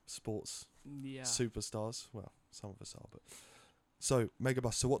not sports Yeah. superstars. Well, some of us are, but. So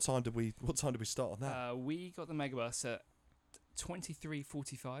megabus. So what time did we start on that? We got the megabus at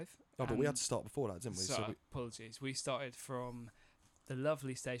 23:45. Oh, but we had to start before that, didn't we? So, we apologies. We started from the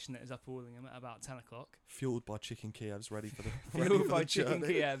lovely station that is up Allingham at about 10 o'clock. fueled by chicken Kievs, ready for the ready Fueled for by the chicken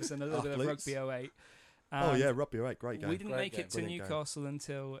journey. Kievs and a little bit of Athletes. Rugby 08. Oh And yeah, Rugby 08, great game. we didn't Great make game. it to Brilliant game. Newcastle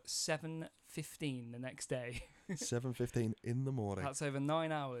until 7:15 the next day. 7:15 in the morning. That's over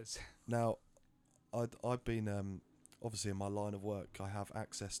 9 hours. Now, I've been obviously in my line of work. I have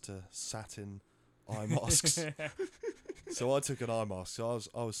access to satin eye masks, so I took an eye mask. So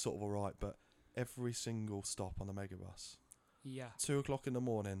I was sort of alright. But every single stop on the megabus, Yeah. 2 o'clock in the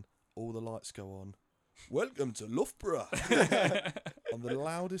morning, all the lights go on. Welcome to Loughborough. On the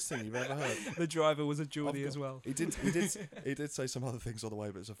loudest thing you've ever heard. The driver was a Geordie I've as well. He did say some other things on the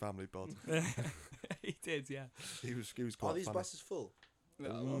way, but it's a family pod. He did, yeah. He was quite Are these funny. buses full?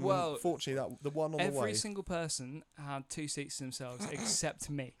 Well, Fortunately, that the one on the every way, single person had 2 seats to themselves except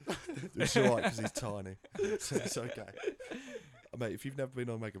me. it's alright because he's tiny, so it's okay. Mate, if you've never been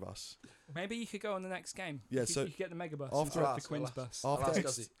on a megabus, Maybe you could go on the next game. Yeah, You could- so you could get the megabus after- and I'll drop the ask, Queen's I'll ask. bus, I'll after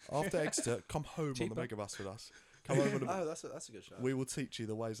ask after Exeter, come home Cheaper. on the megabus with us. Come home on Oh, that's a good shout. we will teach you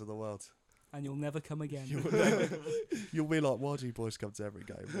the ways of the world. and you'll never come again. You'll be like, why do you boys come to every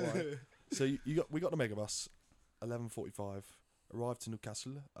game? Why? So we got the megabus, 11:45. Arrived to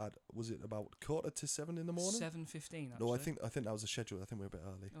Newcastle at, was it about 6:45 in the morning? 7:15. No, I think that was a schedule. I think we were a bit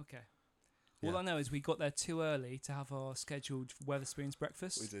early. Okay. Yeah. All I know is we got there too early to have our scheduled Weatherspoons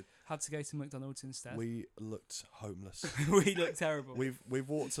breakfast. We did. Had to go to McDonald's instead. We looked homeless. We looked terrible. We've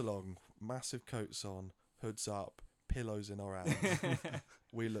walked along, massive coats on, hoods up, pillows in our hands.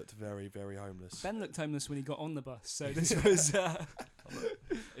 We looked very, very homeless. Ben looked homeless when he got on the bus, so this was.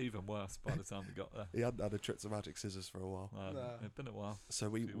 Even worse by the time we got there. He hadn't had a trip to Magic Scissors for a while. Nah. It'd been a while. So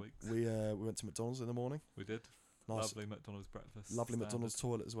we Few weeks. we went to McDonald's in the morning. We did. Nice, Lovely McDonald's breakfast. lovely standard. McDonald's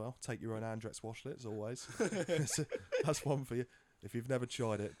toilet as well. Take your own Andrex washlet as always. So that's one for you. If you've never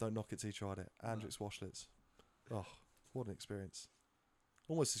tried it, don't knock it till you tried it. Andrex washlets. Oh, what an experience!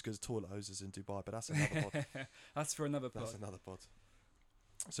 Almost as good as toilet hoses in Dubai, but that's another pod. That's for another pod. That's another pod.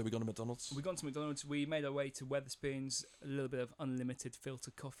 So we gone to McDonald's. We got to McDonald's. We made our way to Weatherspoons. A little bit of unlimited filter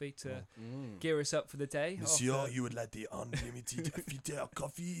coffee to Oh. gear us up for the day. after- you would like the unlimited filter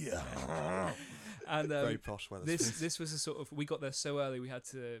coffee. and Very posh weather. this was a sort of, we got there so early we had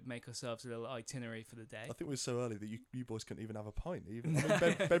to make ourselves a little itinerary for the day. I think we were so early that you boys couldn't even have a pint. Even I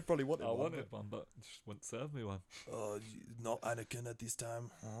mean, ben probably wanted I one. wanted one, but just wouldn't serve me one. Oh, not Anakin at this time.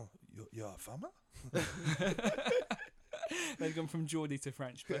 Oh, you're a farmer? They've gone from Geordie to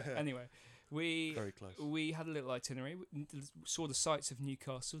French, but anyway, we Very close. we had a little itinerary. We saw the sights of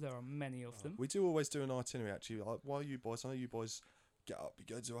Newcastle. There are many of them. We do always do an itinerary actually. Like, while you boys, I know you boys get up, you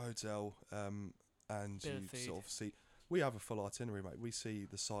go to a hotel, and Bit of you food. sort of see. We have a full itinerary, mate. We see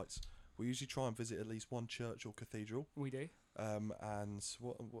the sights. We usually try and visit at least one church or cathedral. We do. And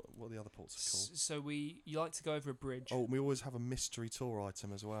what are the other ports called? So you like to go over a bridge. Oh, we always have a mystery tour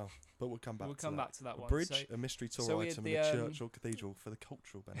item as well, but we'll come back. we'll to come that. back to that A one. bridge, So a mystery tour so we had item, the, and a church or cathedral for the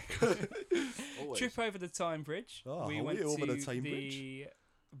cultural benefit. Always. trip over the Tyne Bridge. Oh, we are went we over to the Tyne Bridge? the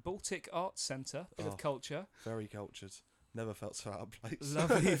Baltic Arts Centre, bit Oh. of culture. Very cultured. Never felt so out of place.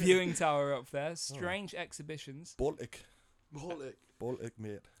 Lovely viewing tower up there. Strange exhibitions. Baltic. Baltic. Baltic,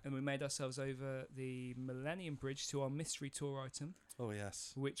 mate. And we made ourselves over the Millennium Bridge to our mystery tour item, Oh,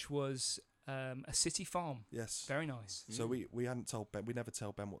 yes. which was a city farm. Yes. Very nice. So we hadn't told Ben. We never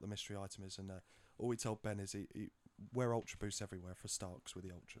tell Ben what the mystery item is, and all we told Ben is he wear Ultra Boost everywhere for a start, 'cause we're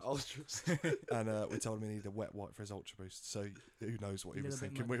the Ultras. Ultras. And we told him he needed a wet wipe for his Ultra Boost. So who knows what he was Little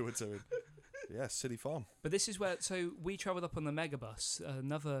bit thinking we were doing? Yeah, City Farm. But this is where, so we travelled up on the Megabus.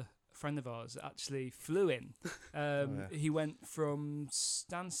 Another friend of ours actually flew in. yeah. He went from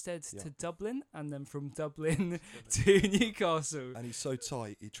Stansted Yeah. to Dublin, and then from Dublin to Newcastle. And he's so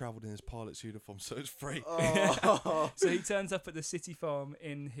tight, he travelled in his pilot's uniform, so it's free. Oh. So he turns up at the city farm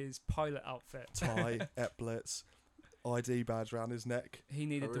in his pilot outfit. Tie, epaulets, ID badge round his neck. He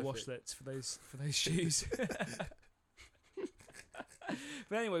needed the Horrific. washlets for those shoes.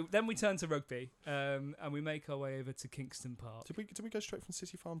 But anyway, then we turn to rugby, and we make our way over to Kingston Park. Did we go straight from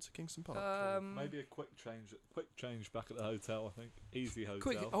City Farm to Kingston Park? Maybe a quick change back at the hotel. I think Easy Hotel.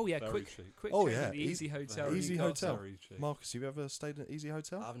 Quick, oh yeah, very quick, cheap. quick. Oh, change yeah, at the Easy Hotel. in Easy Newcastle. Hotel. Very cheap. Marcus, you ever stayed at Easy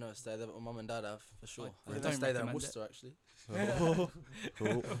Hotel? I've never stayed there, but my mum and dad have, for sure. I I don't stayed there in recommend Worcester, actually. Oh,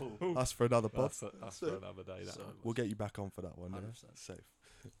 cool. That's for another pod. That's for another day. That So- one. We'll get you back on for that one. Yeah? 100%. Safe.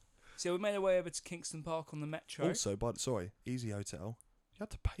 So we made our way over to Kingston Park on the Metro. Also, Easy Hotel. You had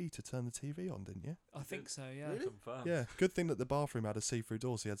to pay to turn the TV on, didn't you? I think so, yeah. Really? Confirmed. Yeah. Good thing that the bathroom had a see-through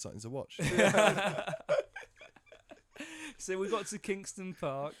door, so you had something to watch. So we got to Kingston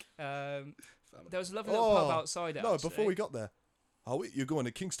Park. Family. There was a lovely little pub Oh, outside. No, actually. before we got there. Oh, you're going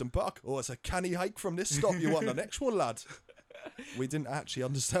to Kingston Park? Oh, it's a canny hike from this stop. You want the next one, lad? We didn't actually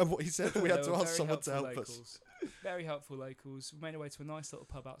understand what he said. We had They to were ask very someone to helpful help us. locals. Very helpful locals. We made our way to a nice little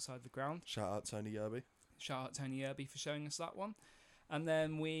pub outside the ground. Shout out Tony Yerby. Shout out Tony Irby for showing us that one. And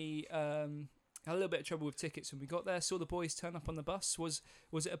then we had a little bit of trouble with tickets when we got there. Saw the boys turn up on the bus. Was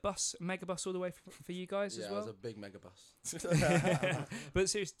it a bus, a mega bus all the way for you guys Yeah, as it was well? a big megabus. But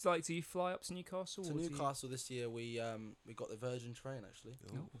seriously, like, do you fly up to Newcastle? To or do you- Newcastle this year, we got the Virgin train, actually.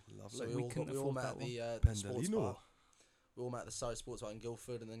 Oh, lovely. So We we all couldn't all afford met that at the sports Pendolino. bar. We all met at the Surrey Sports Bar in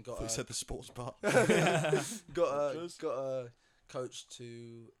Guildford, and then got You said the sports bar. got a coach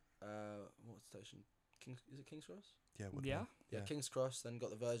to what station? Is it King's Cross? Yeah. would Yeah. be. Yeah, King's Cross. Then got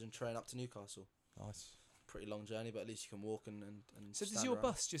the Virgin train up to Newcastle. Nice. Pretty long journey, but at least you can walk and So does stand your around.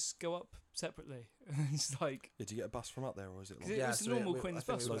 bus just go up separately? It's like, Did you get a bus from up there, or is it? 'Cause Like, it was a normal I Quinn's think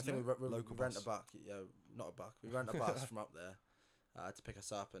bus, we, I wasn't think it? we Local rent bus. a buck. Yeah, not a buck. We rent a bus from up there to pick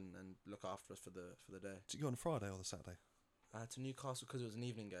us up and look after us for the day. did you go on Friday or the Saturday? To Newcastle because it was an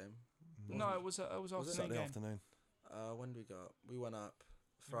evening game. no, it was afternoon Saturday game. afternoon. When did we go up? We went up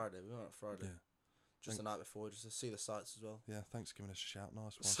Friday. We went up Friday. Yeah. Just the night before, just to see the sights as well. Yeah. Thanks for giving us a shout.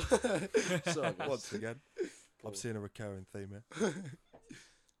 Nice one. Sorry, guys. Once again, I'm Cool. seeing a recurring theme here.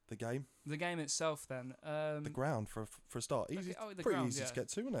 The game, The game itself, then. the ground for a start. Okay, Easy, the pretty ground, easy to yeah. get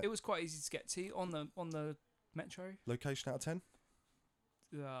to, isn't it? It was quite easy to get to on the Metro. Location out of 10?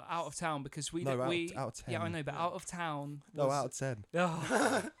 Out of town because we No, did, out, we out of 10. yeah I know, but out of town. No, was- out of 10.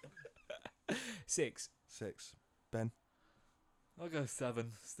 Oh. 6. 6. Ben. I'll go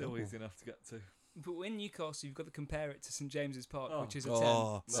 7. Still Ooh. easy enough to get to. But in Newcastle, you've got to compare it to St James's Park, Oh. which is a 10.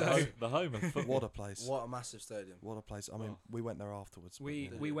 Oh, The, So the home of football. what a place. What a massive stadium. What a place. I mean, Oh. we went there afterwards. but we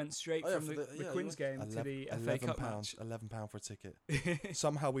yeah. we went straight Oh, yeah, from for the the- yeah, you Queen's game to the FA Cup match. £11 for a ticket.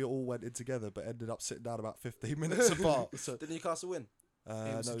 Somehow we all went in together, but ended up sitting down about 15 minutes apart. So, Did Newcastle win? It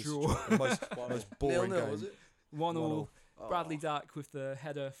was no, a it's draw. the most boring 0-0, game. was it? 1-1. Oh. Bradley Dack with the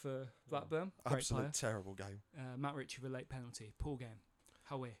header for Blackburn. Great Absolute player. terrible game. Matt Ritchie with a late penalty. Poor game.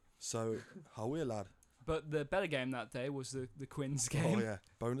 How we? So, how we lad? But the better game that day was the Quins game. Oh yeah,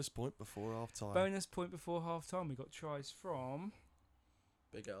 bonus point before half time. Bonus point before half time. We got tries from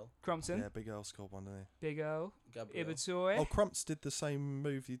Big L. Crumpton, Yeah, Big L scored one, didn't Big O, Gabriel. Ibatoy, he? Oh, Crumps did the same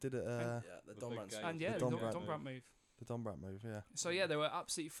move you did at Yeah, the The Don big Rance. game. and yeah, the the Don Don Brandt Brandt move. the Don Brandt move. Yeah. So yeah, they were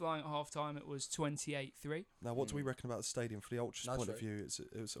absolutely flying at half time. It was 28-3. Now, what do we Mm. reckon about the stadium for the Ultras' Nice point of rate. view?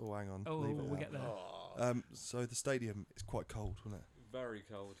 It was. Oh, hang on. Oh, leave it we'll out. get there. Oh. So the stadium is quite cold, wasn't it? Very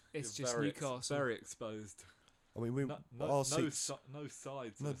cold. It's You're just very Newcastle. very exposed. I mean, we No, our no seats. sides No, in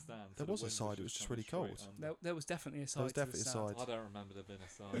the stands. there so the was a wind side, it was just really coming cold. straight under. There was definitely a side. There was to the definitely a stand. side. I don't remember there being a You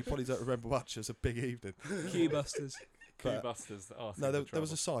side. probably don't remember much. It was a big evening. Q Busters. But- Busters. Oh, No, there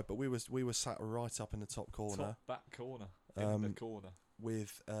was a side, but we were sat right up in the top corner top back corner. In the corner.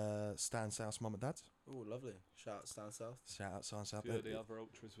 with Stan South's mum and dad. Oh, lovely. Shout out Stan South. Shout out Stan South. Few of the other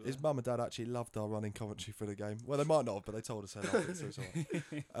ultras were His there. mum and dad actually loved our running commentary for the game. Well, they might not have, but they told us they loved it, so it's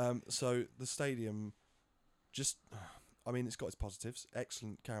all right. So the stadium, just, I mean, it's got its positives.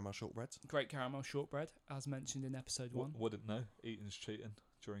 Excellent caramel shortbreads. Great caramel shortbread, as mentioned in episode 1. Wouldn't know. Eating's cheating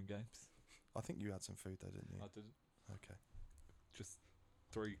during games. I think you had some food though, didn't you? I didn't. Okay. just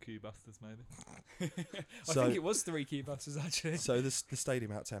 3 Q busters maybe. I think it was 3 key buses actually. So the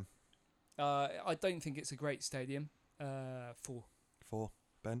stadium out of 10. I don't think it's a great stadium. 4. 4.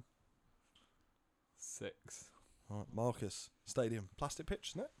 Ben. 6. All right. Marcus. Stadium. Plastic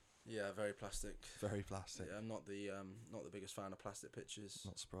pitch, isn't it? Yeah, very plastic. Very plastic. Yeah, I'm not the biggest fan of plastic pitches.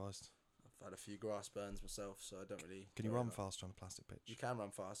 Not surprised. I've had a few grass burns myself, so I don't really. Can you worry run about- faster on a plastic pitch? You can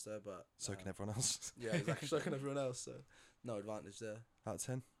run faster, but So can everyone else. Yeah, exactly. So can everyone else. So no advantage there. Out of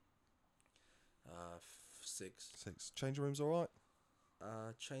 10. 6. 6. Change rooms all right?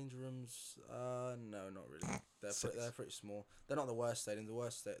 Change rooms. No, not really. They're 6. they're pretty small. They're not the worst stadium.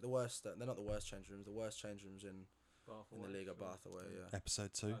 They're not the worst change rooms. The worst change rooms in the league are Bath away. Yeah,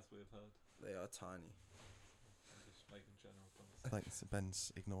 Episode 2. As we've heard. they are tiny. I'm just making general comments. Thanks.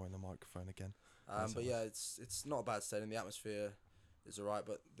 Ben's ignoring the microphone again. That's But all yeah, it's not a bad stadium. The atmosphere is alright,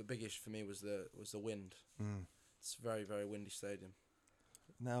 but the big issue for me was the wind. Mm. It's a very, very windy stadium.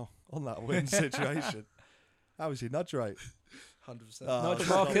 Now, on that win situation, how was your nudge rate? 100%. Nudge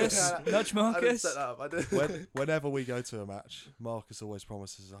Marcus. Nudge I didn't Marcus. set that up. I did. Whenever we go to a match, Marcus always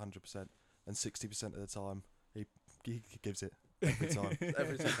promises 100%, and 60% of the time, he gives it every time.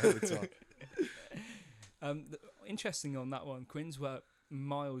 Every time. Every time. Interesting on that one. Quins were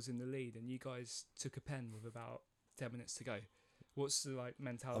miles in the lead, and you guys took a pen with about 10 minutes to go. What's the I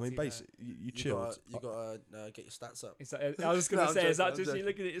mentality? mean, basically, you chilled. You gotta get your stats up. Is that, I was going to No, say, I'm is that joking, I'm just you joking.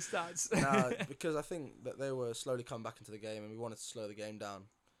 looking at your stats? Nah, because I think that they were slowly coming back into the game, and we wanted to slow the game down.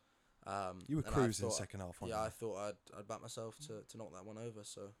 You were and I cruising thought- second half, weren't Yeah, you? I thought I'd back myself to knock that one over.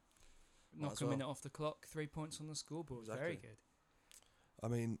 So Knock as a well. minute off the clock, 3 points on the scoreboard. Very Exactly. good. I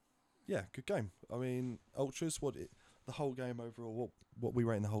mean, yeah, good game. I mean, Ultras, the whole game overall, what we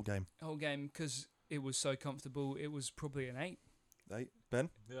rating the whole game? Whole game, because it was so comfortable, it was probably an 8. 8. Ben?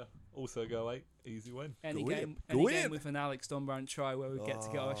 Yeah. Also go 8. Easy win. Any Go game, in. Go in. with an Alex Donbrand try where we get to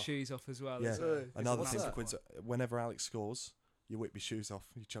get our Oh. shoes off as well. Yeah. as well. Another What's thing for that? Quinns, whenever Alex scores, you whip your shoes off,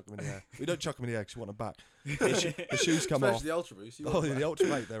 you chuck them in the air. We don't chuck them in the air because you want them back. The shoes come Especially off. the Ultra Boost. Oh, the Ultra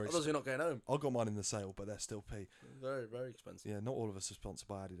Mate, they're Otherwise, you're not going home. I got mine in the sale, but they're still P. Very, very expensive. Yeah, not all of us are sponsored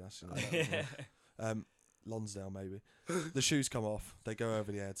by Adidas. You know. Lonsdale maybe. The shoes come off, they go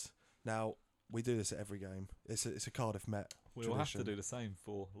over the heads. Now we do this at every game. It's a Cardiff Met. We'll have to tradition. do the same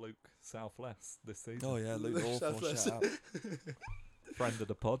for Luke Southwest this season. Oh yeah, Luke Awful, Southwest. shout out. Friend of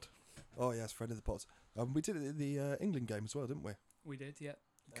the pod. Oh yes, friend of the pods. We did it in the England game as well, didn't we? We did, yeah.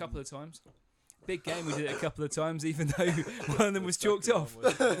 A couple of times. Big game, we did it a couple of times, even though one of them was chalked off.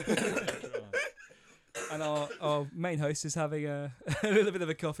 And our main host is having a little bit of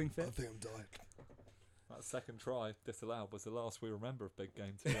a coughing I fit. think I'm dying. That second try disallowed was the last we remember of big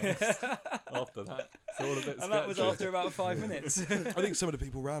game. To be honest. After that, it's all a bit. And that was sketchy. after about 5 minutes. I think some of the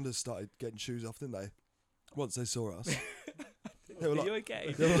people around us started getting shoes off, didn't they? Once they saw us. They were Are like, you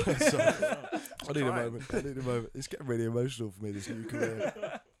okay? they were like, sorry. I need a Crying. moment. I need a moment. It's getting really emotional for me, this new career.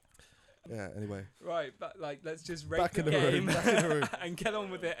 Yeah, anyway. Right, but let's just rate Back the in the game room. Back in the room. and get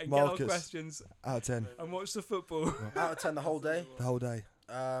on with it and Marcus. get our questions Out of 10. and watch the football. Out of 10 the whole day. The whole day.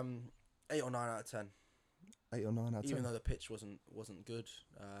 8 or 9 out of 10. 8 or 9 out of 10. Even though the pitch wasn't good,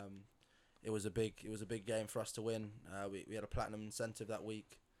 it was a big game for us to win. We had a platinum incentive that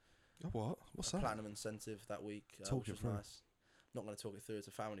week. Oh, what? What's a that? platinum incentive that week, Talk which it was through. nice. Not going to talk it through. It's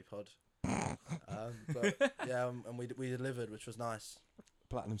a family pod. But yeah, and we delivered, which was nice.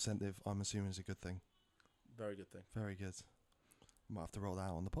 Platinum incentive, I'm assuming, is a good thing. Very good thing. Very good. Might have to roll that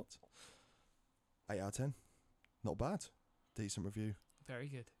out on the pot. 8 out of 10. Not bad. Decent review. Very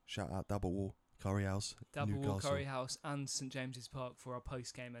good. Shout out Double Wall, Curry House, Double Wall Newcastle. Curry House and St James's Park for our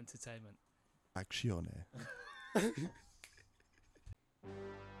post-game entertainment. Azione.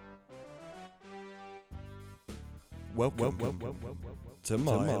 Welcome to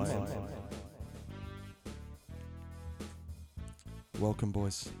Mind. Welcome,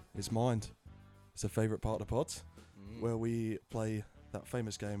 boys. It's Mind. It's a favourite part of the pod where we play that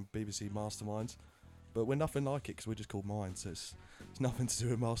famous game, BBC Mastermind. But we're nothing like it because we're just called Mind, so it's nothing to do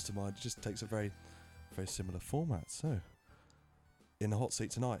with Mastermind. It just takes a very, very similar format. So, in the hot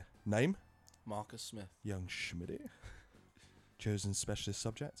seat tonight, name? Marcus Smith, Young Schmidty. Chosen specialist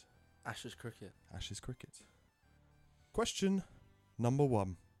subject? Ashes cricket. Ashes cricket. Question number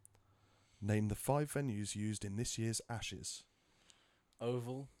 1. Name the 5 venues used in this year's Ashes.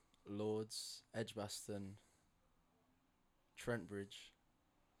 Oval, Lords, Edgbaston, Trent Bridge,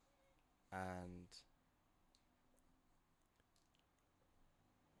 and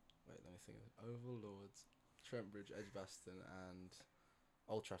wait, let me think. Oval, Lords, Trent Bridge, Edgbaston, and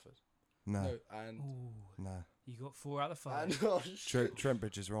Old Trafford. No, No, and Ooh, no. you got 4 out of 5. and oh, shit. Trent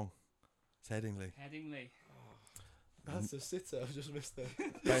Bridge is wrong. It's Headingley. Headingley. That's a sitter. I've just missed it.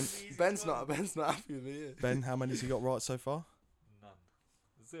 Ben, Ben's not happy with me. Here. Ben, how many has he got right so far? None.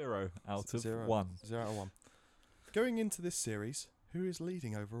 0 out of Zero. 1. 0 out of 1. Going into this series, who is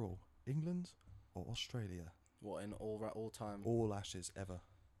leading overall? England or Australia? What in all time? All Ashes ever.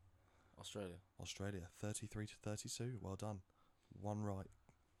 Australia. Australia, 33 to 32. Well done. One right.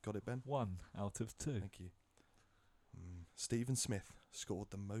 Got it, Ben? 1 out of 2. Thank you. Stephen Smith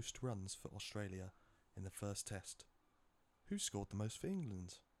scored the most runs for Australia in the first test. Who scored the most for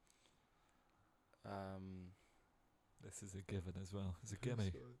England? This is a given as well. It's a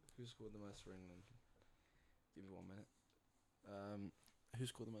gimme. Who scored the most for England? Give me 1 minute. Who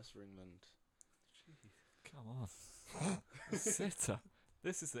scored the most for England? Come on. Sitter.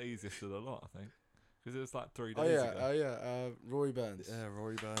 This is the easiest of the lot, I think. Because it was like 3 days ago. Rory Burns. Yeah,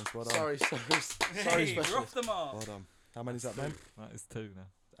 Rory Burns. Well done. Sorry, Hey, specialist. rough them Well up. done. How many is that, Ben? That is 2 now.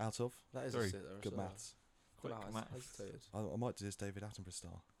 Out of? That is 3. a sitter. Good maths. Quick I maths. hesitated. I might do this David Attenborough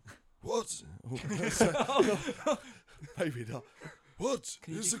style. What? Maybe not. What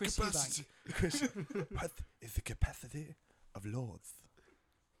Can you is do the Chris capacity? What is the capacity of Lords?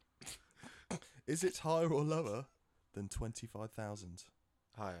 Is it higher or lower than 25,000?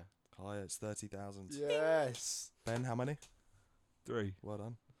 Higher. Higher, it's 30,000. Yes. Ben, how many? 3. Well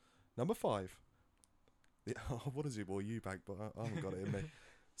done. Number 5. What is it, boy? Eubank, but I haven't got it in me.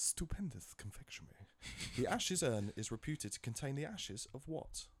 Stupendous confectionery. The Ashes urn is reputed to contain the ashes of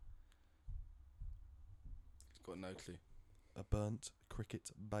what? Got no clue. A burnt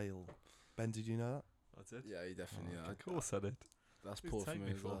cricket bale. Ben, did you know that? That's it. Yeah, you definitely. Of course I did. That's Who's poor for take me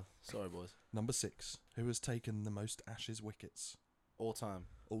me as for? well. Sorry, boys. Number 6. Who has taken the most Ashes wickets All time.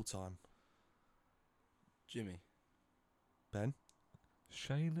 all time? Jimmy. Ben?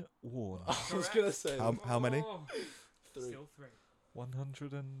 Shane Warne. I was gonna say How many? Oh, 3. Still 3.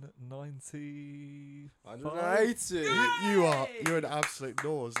 190. 180. You're an absolute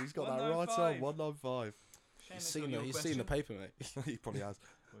nose. He's got that right on. 195. 195. He's seen the paper, mate. He probably has.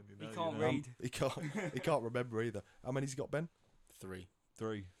 He can't read. He can't remember either. How many's he got, Ben? 3.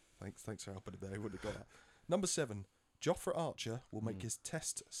 3. Thanks for helping him there. He wouldn't have got that. Number 7. Jofra Archer will make his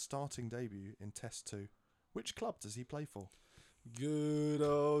Test starting debut in Test 2. Which club does he play for? Good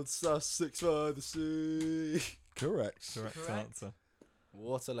old Sussex by the sea. Correct. Correct answer.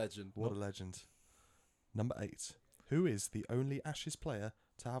 What a legend. What a legend. Number 8. Who is the only Ashes player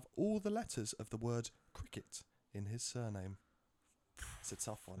to have all the letters of the word cricket in his surname? It's a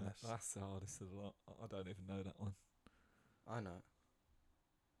tough one, this. That's the hardest of the lot. I don't even know that one. I know.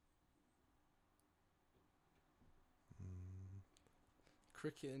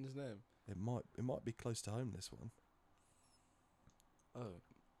 Cricket in his name. It might be close to home, this one. Oh.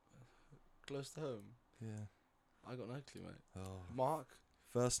 Close to home. Yeah. I got no clue, mate. Oh. Mark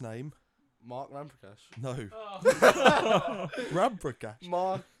First name? Ramprakash. No. Oh. Ramprakash.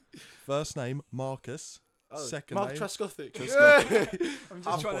 Mark. First name, Marcus. Second Mark name? Trescothic. I'm just Half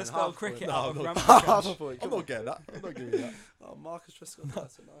trying to point, spell half cricket point. out No, of I'm Ramprakash. Half a point. I'm Come not getting that. I'm not giving you that. on. Oh, Marcus Trescothic.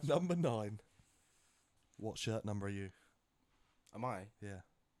 That's a nice one. Number 9. What shirt number are you? Am I? Yeah.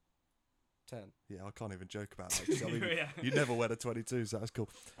 10. Yeah, I can't even joke about that. 'cause I mean, Yeah. you never wear the 22, so that's cool.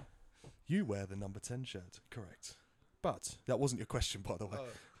 You wear the number 10 shirt. Correct. But, that wasn't your question, by the way. Oh.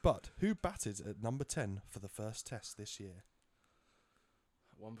 But, who batted at number 10 for the first test this year?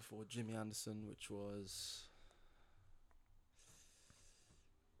 One before Jimmy Anderson, which was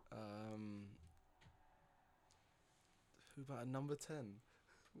who batted number 10?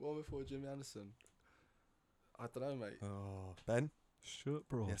 One before Jimmy Anderson. I don't know, mate. Oh, Ben? Short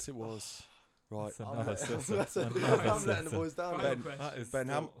broad. Yes, it was. Right. That's another sitter. That's it. Another I'm letting the sitter. boys down. Final mate. question. That is Ben,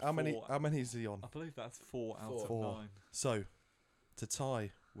 how still many 4. how many is he on? I believe that's 4 out of 4. 9. So, to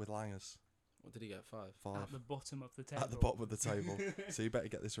tie with Langers, What did he get? 5. 5. At the bottom of the table. At the bottom of the table. So you better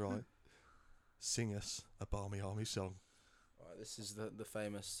get this right. Sing us a Barmy Army song. Right, this is the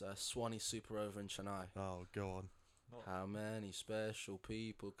famous Swanee Super Over in Chennai. Oh, go on. How many special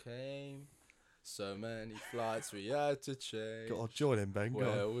people came? So many flights we had to change. Go on, join in, Ben. Go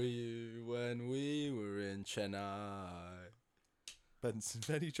Where on. were you when we were in Chennai? Benson,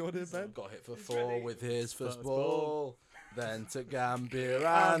 Ben, you join in, Ben? Got hit for He's 4 ready. with his first First ball. Then to Gambia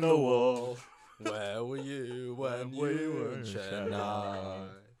and the wall. Where were you when you were in Chennai?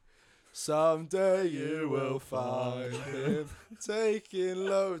 Someday you will find him taking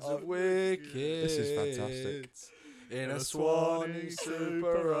loads of wickets. This is fantastic. In a Swanee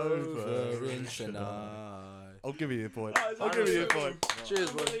Super Over in Chennai. I'll give you a point. That is I'll give you a unbelievable. point.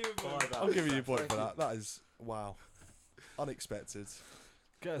 Cheers, boy. Unbelievable. I'll give you a point Thank for you. that. That is, wow. Unexpected.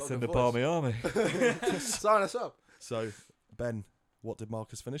 Get us Got in the the voice. Barmy Army. Sign us up. So, Ben, what did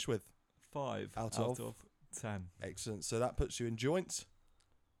Marcus finish with? 5 Out out of? of 10. Excellent. So that puts you in joint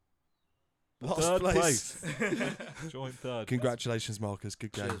last Third place. Joint third. Congratulations, Marcus.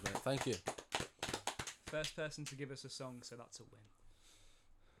 Good game. Cheers, mate. Thank you. First person to give us a song, so that's a win.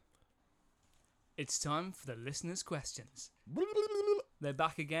 It's time for the listeners' questions. They're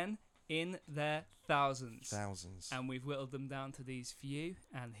back again in their thousands. Thousands. And we've whittled them down to these few,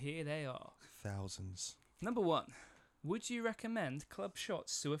 and here they are. Thousands. Number 1. Would you recommend club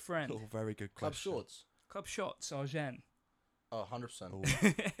shots to a friend? Oh, very good Club question. Shorts. Club shots, Argent. Oh, 100%. Oh,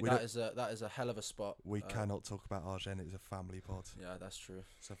 we, That don't- is a hell of a spot. we cannot talk about Argent. It's a family pod. Yeah, that's true.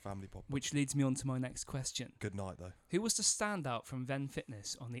 It's a family pod. Which leads me on to my next question. Good night, though. Who was the standout from Ven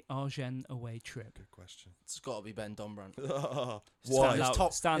Fitness on the Argent away trip? Good question. It's got to be Ben Dombrandt. Why? Standout- His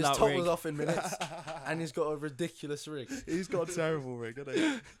top, standout his top rig. was off in minutes, and he's got a ridiculous rig. He's got a terrible rig, hasn't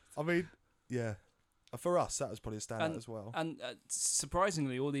he? I mean, yeah. For us, that was probably a standout And- as well. And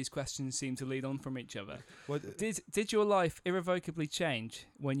surprisingly, all these questions seem to lead on from each other. Well, Did your life irrevocably change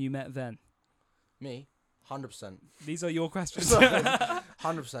when you met Ven? Me, 100%. These are your questions.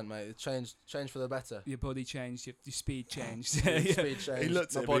 100%, mate. It changed for the better. Your body changed, your speed changed. Speed changed. he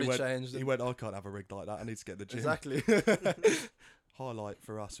looked my at body me, changed. he went, I can't have a rig like that. I need to get in the gym. Exactly. Highlight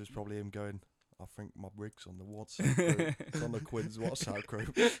for us was probably him going, I think my rig's on the WhatsApp group. It's on the Quinn's WhatsApp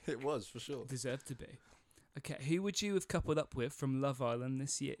group. It was, for sure. Deserved to be. Okay, who would you have coupled up with from Love Island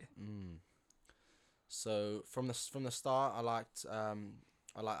this year? So from the start, I liked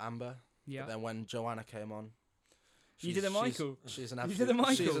Amber. Yeah. But then when Joanna came on, You did a Michael. She's an You absolute. did a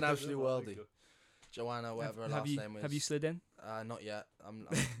Michael. She's an absolute worldie. Joanna, whatever her have last you, name is. Have you slid in? Not yet. I'm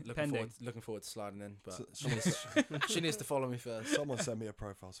Pending. looking forward to sliding in, but So- she needs to follow me first. Someone sent me a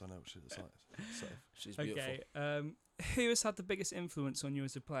profile so I know what she looks like. So, She's beautiful. Okay. Who has had the biggest influence on you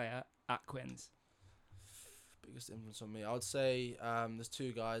as a player at Quins? Biggest influence on me, I would say. There's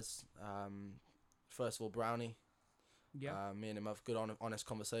two guys. First of all, Brownie. Yeah. Me and him have good, honest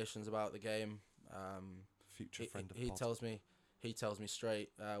conversations about the game. future friend of He pod. tells me straight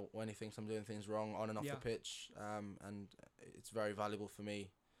when he thinks I'm doing things wrong on and off Yeah. the pitch, and it's very valuable for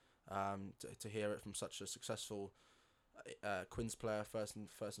me to hear it from such a successful Quins player first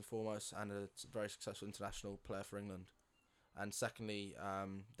and foremost, and a very successful international player for England. And secondly,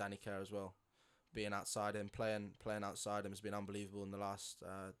 Danny Kerr as well. Being outside him, playing outside him has been unbelievable in the last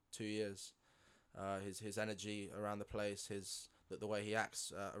 2 years. His energy around the place, the way he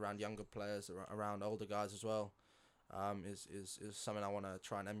acts around younger players, around older guys as well, is something I want to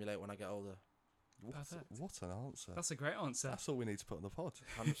try and emulate when I get older. Perfect. What an answer. That's a great answer. That's all we need to put on the pod.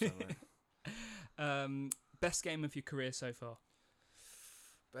 100%, mate. Best game of your career so far?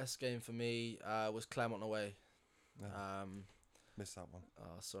 Best game for me was Claremont away. Yeah, missed that one.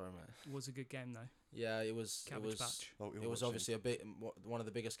 Oh, sorry, mate. Was a good game though. Yeah, it was. Cabbage Patch. Oh, It was obviously one of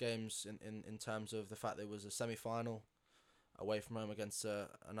the biggest games in terms of the fact that it was a semi-final away from home against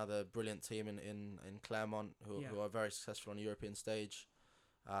another brilliant team in Claremont who are very successful on the European stage,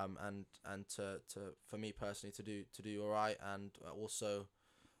 and to for me personally to do all right, and also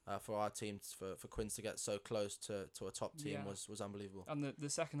for our team for Quins to get so close to a top team was unbelievable. And the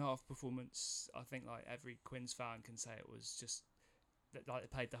second half performance, I think like every Quins fan can say it was just like they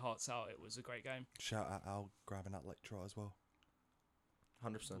played their hearts out. It was a great game. Shout out Al grabbing that leg try as well.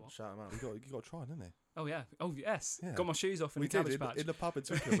 100%. What? Shout him out. You got to try, didn't he? Oh yeah. Oh yes. Yeah. Got my shoes off in We the Cabbage did Patch. in the pub in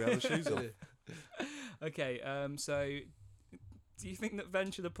Twickenham. We had the shoes off. Okay. So, do you think that Ven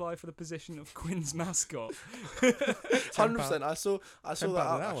should apply for the position of Quins mascot? 100%. I saw £10 that an out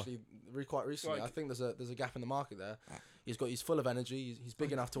hour. actually quite recently. Right. I think there's a gap in the market there. He's full of energy. He's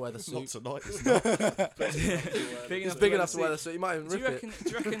big enough to wear the Not suit. tonight. It's not. He's big enough to wear the suit. He might even Do you rip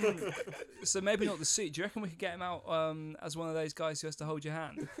it. reckon? So maybe not the suit. Do you reckon we could get him out as one of those guys who has to hold your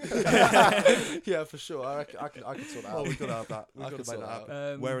hand? Yeah, for sure. I reckon I could sort that Oh, out. we've got to have that. We've I got could to make sort that that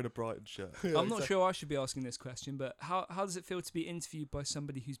happen. Um, Wearing a Brighton shirt. I'm not sure I should be asking this question, but how does it feel to be interviewed by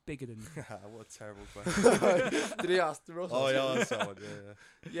somebody who's bigger than you? What a terrible question. Did he ask? Did Ross Oh, ask? yeah, that's someone. Yeah.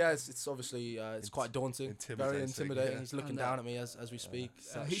 Yeah, it's obviously it's quite daunting. Very Intimidating, intimidating. yeah. He's looking And, down at me as we speak.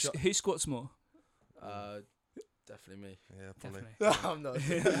 Who squats more? Definitely me. Yeah, probably. Definitely. I'm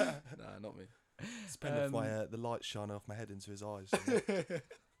not. Nah, not me. It's depending if Um, the light's shining off my head into his eyes.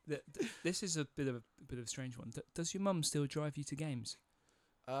 This is a bit of a strange one. Does your mum still drive you to games?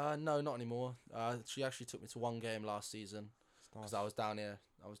 No, not anymore. She actually took me to one game last season because I was down here.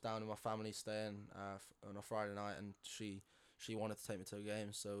 I was down with my family staying on a Friday night, and she wanted to take me to a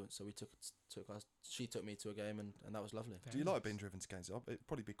game. So we took us. She took me to a game, and that was lovely. Do you like being driven to games? It'd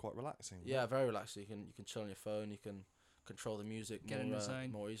probably be quite relaxing. Yeah, very relaxing. You can chill on your phone. You can control the music Get in more the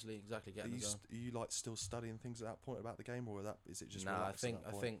zone. more easily. Exactly, get Are in you, the zone. are you like still studying things at that point about the game, or is it just Nah, I relaxed at think that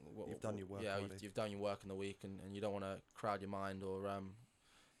I point? think You've done your work Yeah, already. you've done your work in the week, and you don't want to crowd your mind or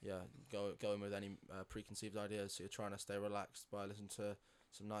go in with any preconceived ideas. So you're trying to stay relaxed by listening to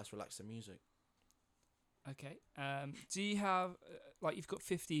some nice relaxing music. Okay. Do you have like you've got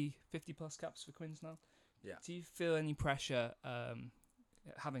 50 plus caps for Quins now? Yeah. Do you feel any pressure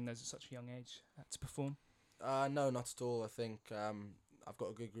having those at such a young age to perform? No, not at all. I think I've got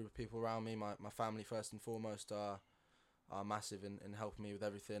a good group of people around me. My family, first and foremost, are massive in helping me with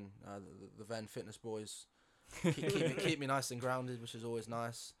everything. The Venn Fitness boys keep me nice and grounded, which is always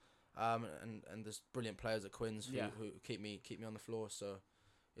nice. And there's brilliant players at Quins who keep me on the floor. So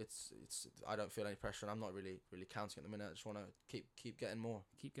it's I don't feel any pressure, and I'm not really counting at the minute. I just want to keep getting more.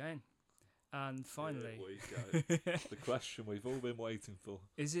 Keep going. And finally, Here we go. The question we've all been waiting for.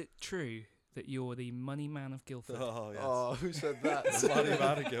 is it true that you're the money man of Guildford? Oh, yes. Oh, who said that? The money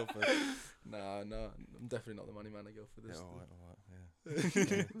man of Guildford. No, I'm definitely not the money man of Guildford. Yeah, This all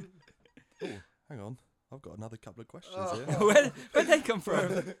right, yeah. Oh, hang on. I've got another couple of questions here. Where'd they come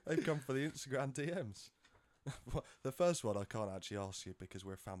from? They've come for the Instagram DMs. Well, the first one I can't actually ask you because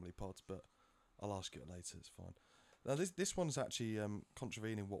we're a family pod, but I'll ask you it later. It's fine. Now this one's actually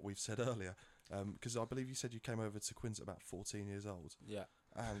contravening what we've said earlier, because I believe you said you came over to Quins at about 14 years old, Yeah.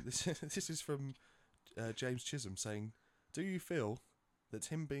 and this is from James Chisholm saying, "Do you feel that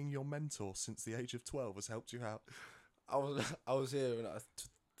him being your mentor since the age of 12 has helped you out?" I was here when I was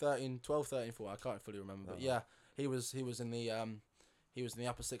 12, 13, 14. I can't fully remember, but Oh. yeah, he was in the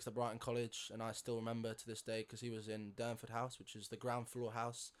upper sixth of Brighton College, and I still remember to this day because he was in Durnford House, which is the ground floor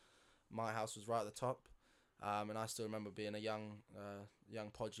house. My house was right at the top, and I still remember being a young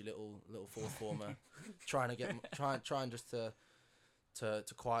podgy little fourth former, trying just to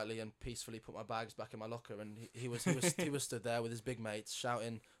quietly and peacefully put my bags back in my locker, and he was stood there with his big mates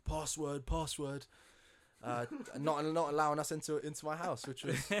shouting password, not allowing us into my house, which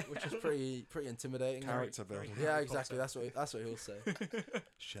was pretty intimidating. Character building. Yeah, exactly. That's what he'll say.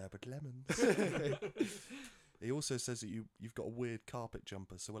 Sherbet lemons. He also says that you've got a weird carpet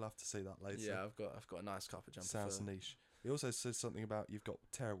jumper, so we'll have to see that later. Yeah, I've got a nice carpet jumper. Sounds niche. He also says something about you've got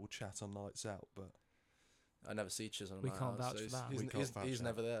terrible chat on nights out, but I never see Chisholm. We can't vouch for that. We can't vouch He's for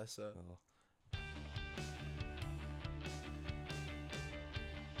never there, so. oh.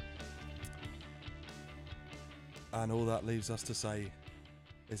 And all that leaves us to say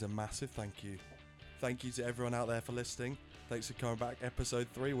is a massive thank you. Thank you to everyone out there for listening. Thanks for coming back. Episode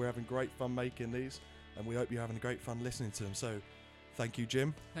 3. We're having great fun making these, and we hope you're having great fun listening to them. So, thank you,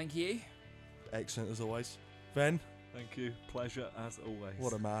 Jim. Thank you. Excellent as always. Ben, Thank you. Pleasure as always.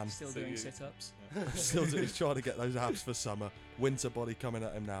 what a man. Still See doing you. sit-ups. Still he's trying to get those abs for summer. Winter body coming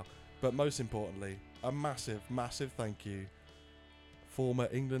at him now. But most importantly, a massive, massive thank you. Former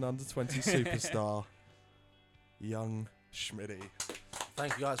England under-20 superstar, young Schmidty.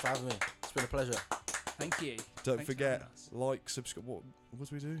 Thank you guys for having me. It's been a pleasure. Thank you. Don't Thanks for forget, having us. like, subscribe. What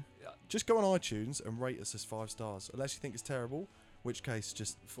do we do? Yeah. Just go on iTunes and rate us as 5 stars. Unless you think it's terrible, in which case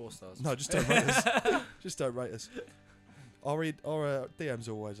just 4 stars. no, just don't rate us. Just don't rate us. Our DMs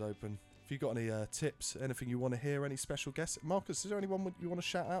are always open. If you've got any tips, anything you want to hear, any special guests, Marcus, is there anyone you want to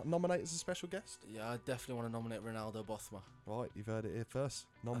shout out, nominate as a special guest? Yeah, I definitely want to nominate Ronaldo Bothma. Right, you've heard it here first.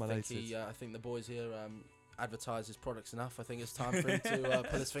 Nominated. I think the boys here advertise his products enough. I think it's time for him to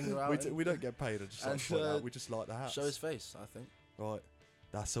pull his finger out. We don't get paid. I just like and, to point out. We just like the hats. Show his face, I think. Right,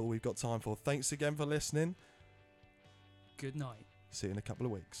 that's all we've got time for. Thanks again for listening. Good night. See you in a couple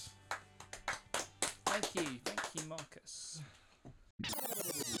of weeks. Thank you, Marcus.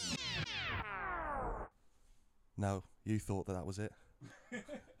 No, you thought that was it.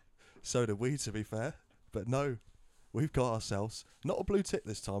 So did we, to be fair. But no, we've got ourselves, not a blue tick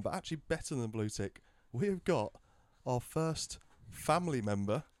this time, but actually better than blue tick. We've got our first family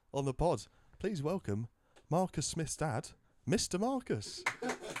member on the pod. Please welcome Marcus Smith's dad, Mr. Marcus.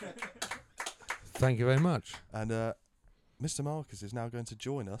 Thank you very much. And Mr. Marcus is now going to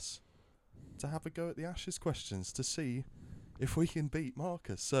join us to have a go at the Ashes questions to see if we can beat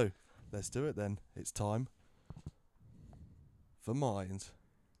Marcus. So, let's do it then. It's time for Mind.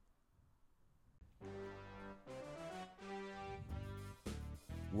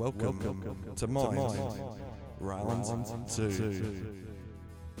 Welcome to Mind. Round 2.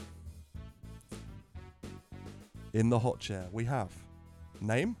 In the hot chair, we have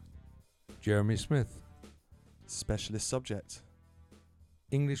name, Jeremy Smith, specialist subject.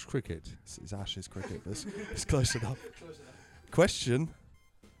 English cricket. It's Ashes cricket, but it's close enough. Question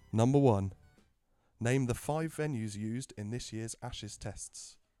number 1. Name the 5 venues used in this year's Ashes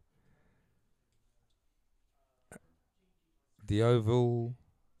tests. the Oval,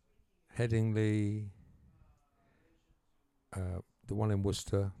 Headingley, the one in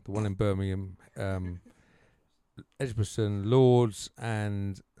Worcester, the one in Birmingham, Edgbaston, Lords,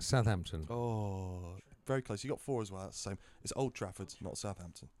 and Southampton. Oh, very close. You got 4 as well. That's the same. It's Old Trafford, not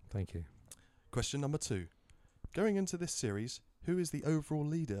Southampton. Thank you. Question number 2. Going into this series, who is the overall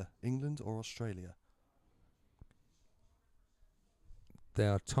leader, England or Australia? They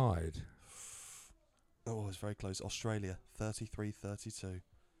are tied. Oh, it's very close. Australia, 33-32.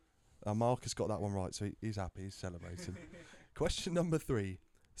 Marcus got that one right, so he's happy. He's celebrating. Question number 3.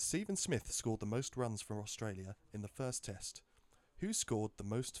 Stephen Smith scored the most runs for Australia in the first test. Who scored the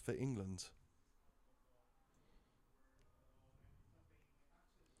most for England?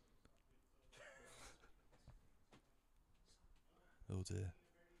 Oh dear.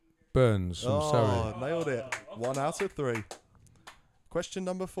 Burns from Surrey. Nailed it. 1 out of 3. Question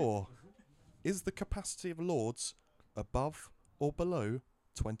number 4. Is the capacity of Lords above or below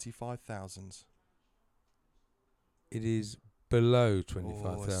 25,000? It is below Oh,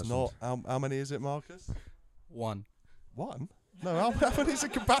 25,000. it's not. How many is it, Marcus? 1. 1? No, how many is the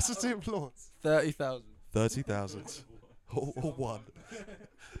capacity of Lords? 30,000. 30,000. Or 1.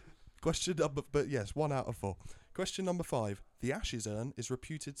 Question number, but yes, 1 out of 4. Question number 5. The Ashes urn is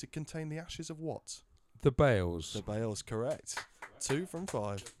reputed to contain the ashes of what? The Bales. The Bales, correct. 2 from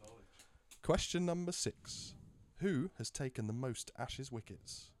 5. Question number 6. Who has taken the most Ashes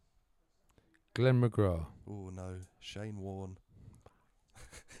wickets? Glenn McGrath. Oh no, Shane Warne.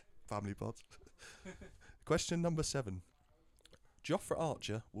 Family pod. Question number 7. Jofra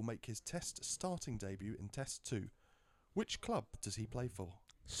Archer will make his Test starting debut in Test 2. Which club does he play for?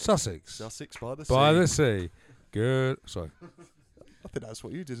 Sussex. Sussex by the Sea. By the Sea. Good. Sorry. I think that's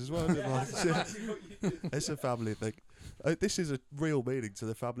what you did as well, isn't it, Marcus? It's a family thing. This is a real meaning to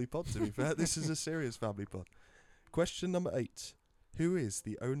the family pod, to be fair. This is a serious family pod. Question number 8. Who is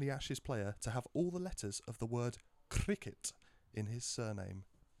the only Ashes player to have all the letters of the word cricket in his surname?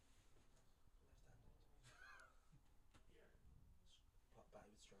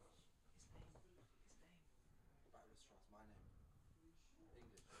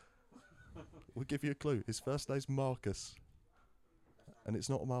 We'll give you a clue. His first name's Marcus. And it's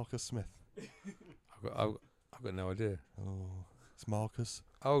not Marcus Smith. I've got no idea. Oh, it's Marcus.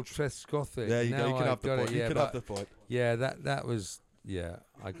 Oh, Trescothic. There you go. You Now can I've have the got point. it, You yeah, can but- have the point. Yeah, that was. Yeah,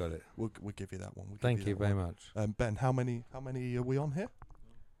 I got it. We'll give you that one. We'll give Thank you that very one. much. Ben, how many are we on here?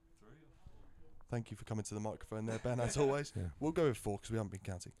 3. Thank you for coming to the microphone there, Ben, as always. Yeah. We'll go with 4 because we haven't been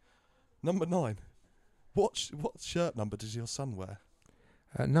counting. Number 9. What shirt number does your son wear?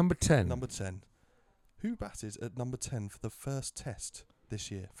 Number 10. Number 10. Who batted at number 10 for the first test this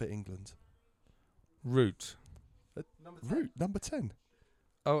year for England? Root. Root, number 10.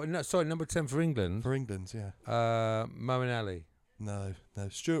 Oh, no, sorry, number 10 for England. For England, yeah. Moeen Ali. No,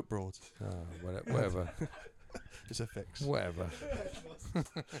 Stuart Broad. Oh, whatever. It's a fix. Whatever.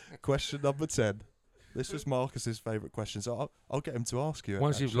 Question number 10. This was Marcus's favourite question, so I'll get him to ask you it.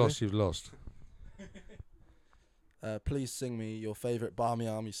 Once you've lost, you've lost. Please sing me your favourite Barmy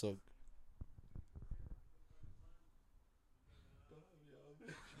Army song.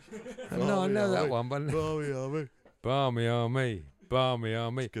 No, I know that one, but Barmy Army. Barmy Army, Barmy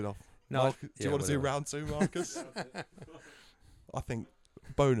Army. Good off. No, Marcus, do you want to do round 2, Marcus? I think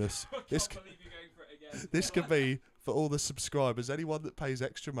bonus. This could be for all the subscribers, anyone that pays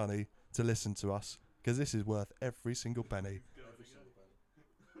extra money to listen to us, because this is worth every single penny.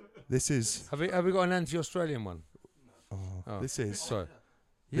 This is. Have we got an anti-Australian one? Oh. This is. Sorry.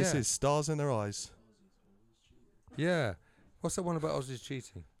 This Yeah. is Stars in Their Eyes. Yeah. What's that one about Aussies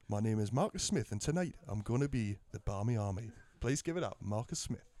cheating? My name is Marcus Smith, and tonight I'm going to be the Barmy Army. Please give it up, Marcus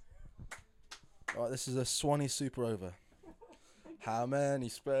Smith. Alright, this is a Swanee Super Over. How many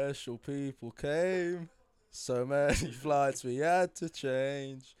special people came? So many flights we had to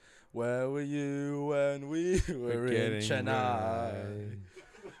change. Where were you when we were in Chennai?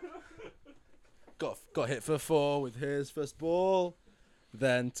 Got hit for 4 with his first ball.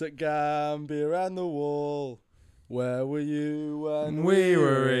 Then took Gambia and the wall. Where were you when we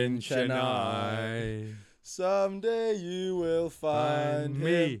were in Chennai? Someday you will find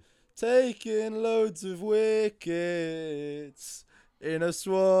me taking loads of wickets in a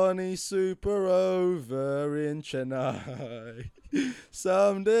Swanee Super Over in Chennai.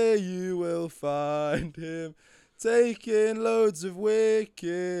 Someday you will find him taking loads of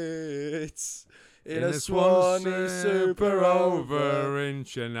wickets in a Swanee Super Over. in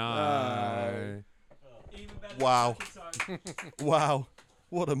Chennai. Wow. Wow.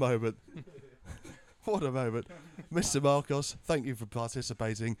 What a moment. What a moment. Mr. Marcos, thank you for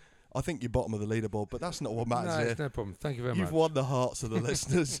participating. I think you're bottom of the leaderboard, but that's not what matters No, here. it's no problem. Thank you very You've much. won the hearts of the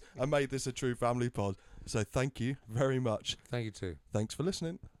listeners and made this a true family pod. So thank you very much. Thank you too. Thanks for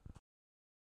listening.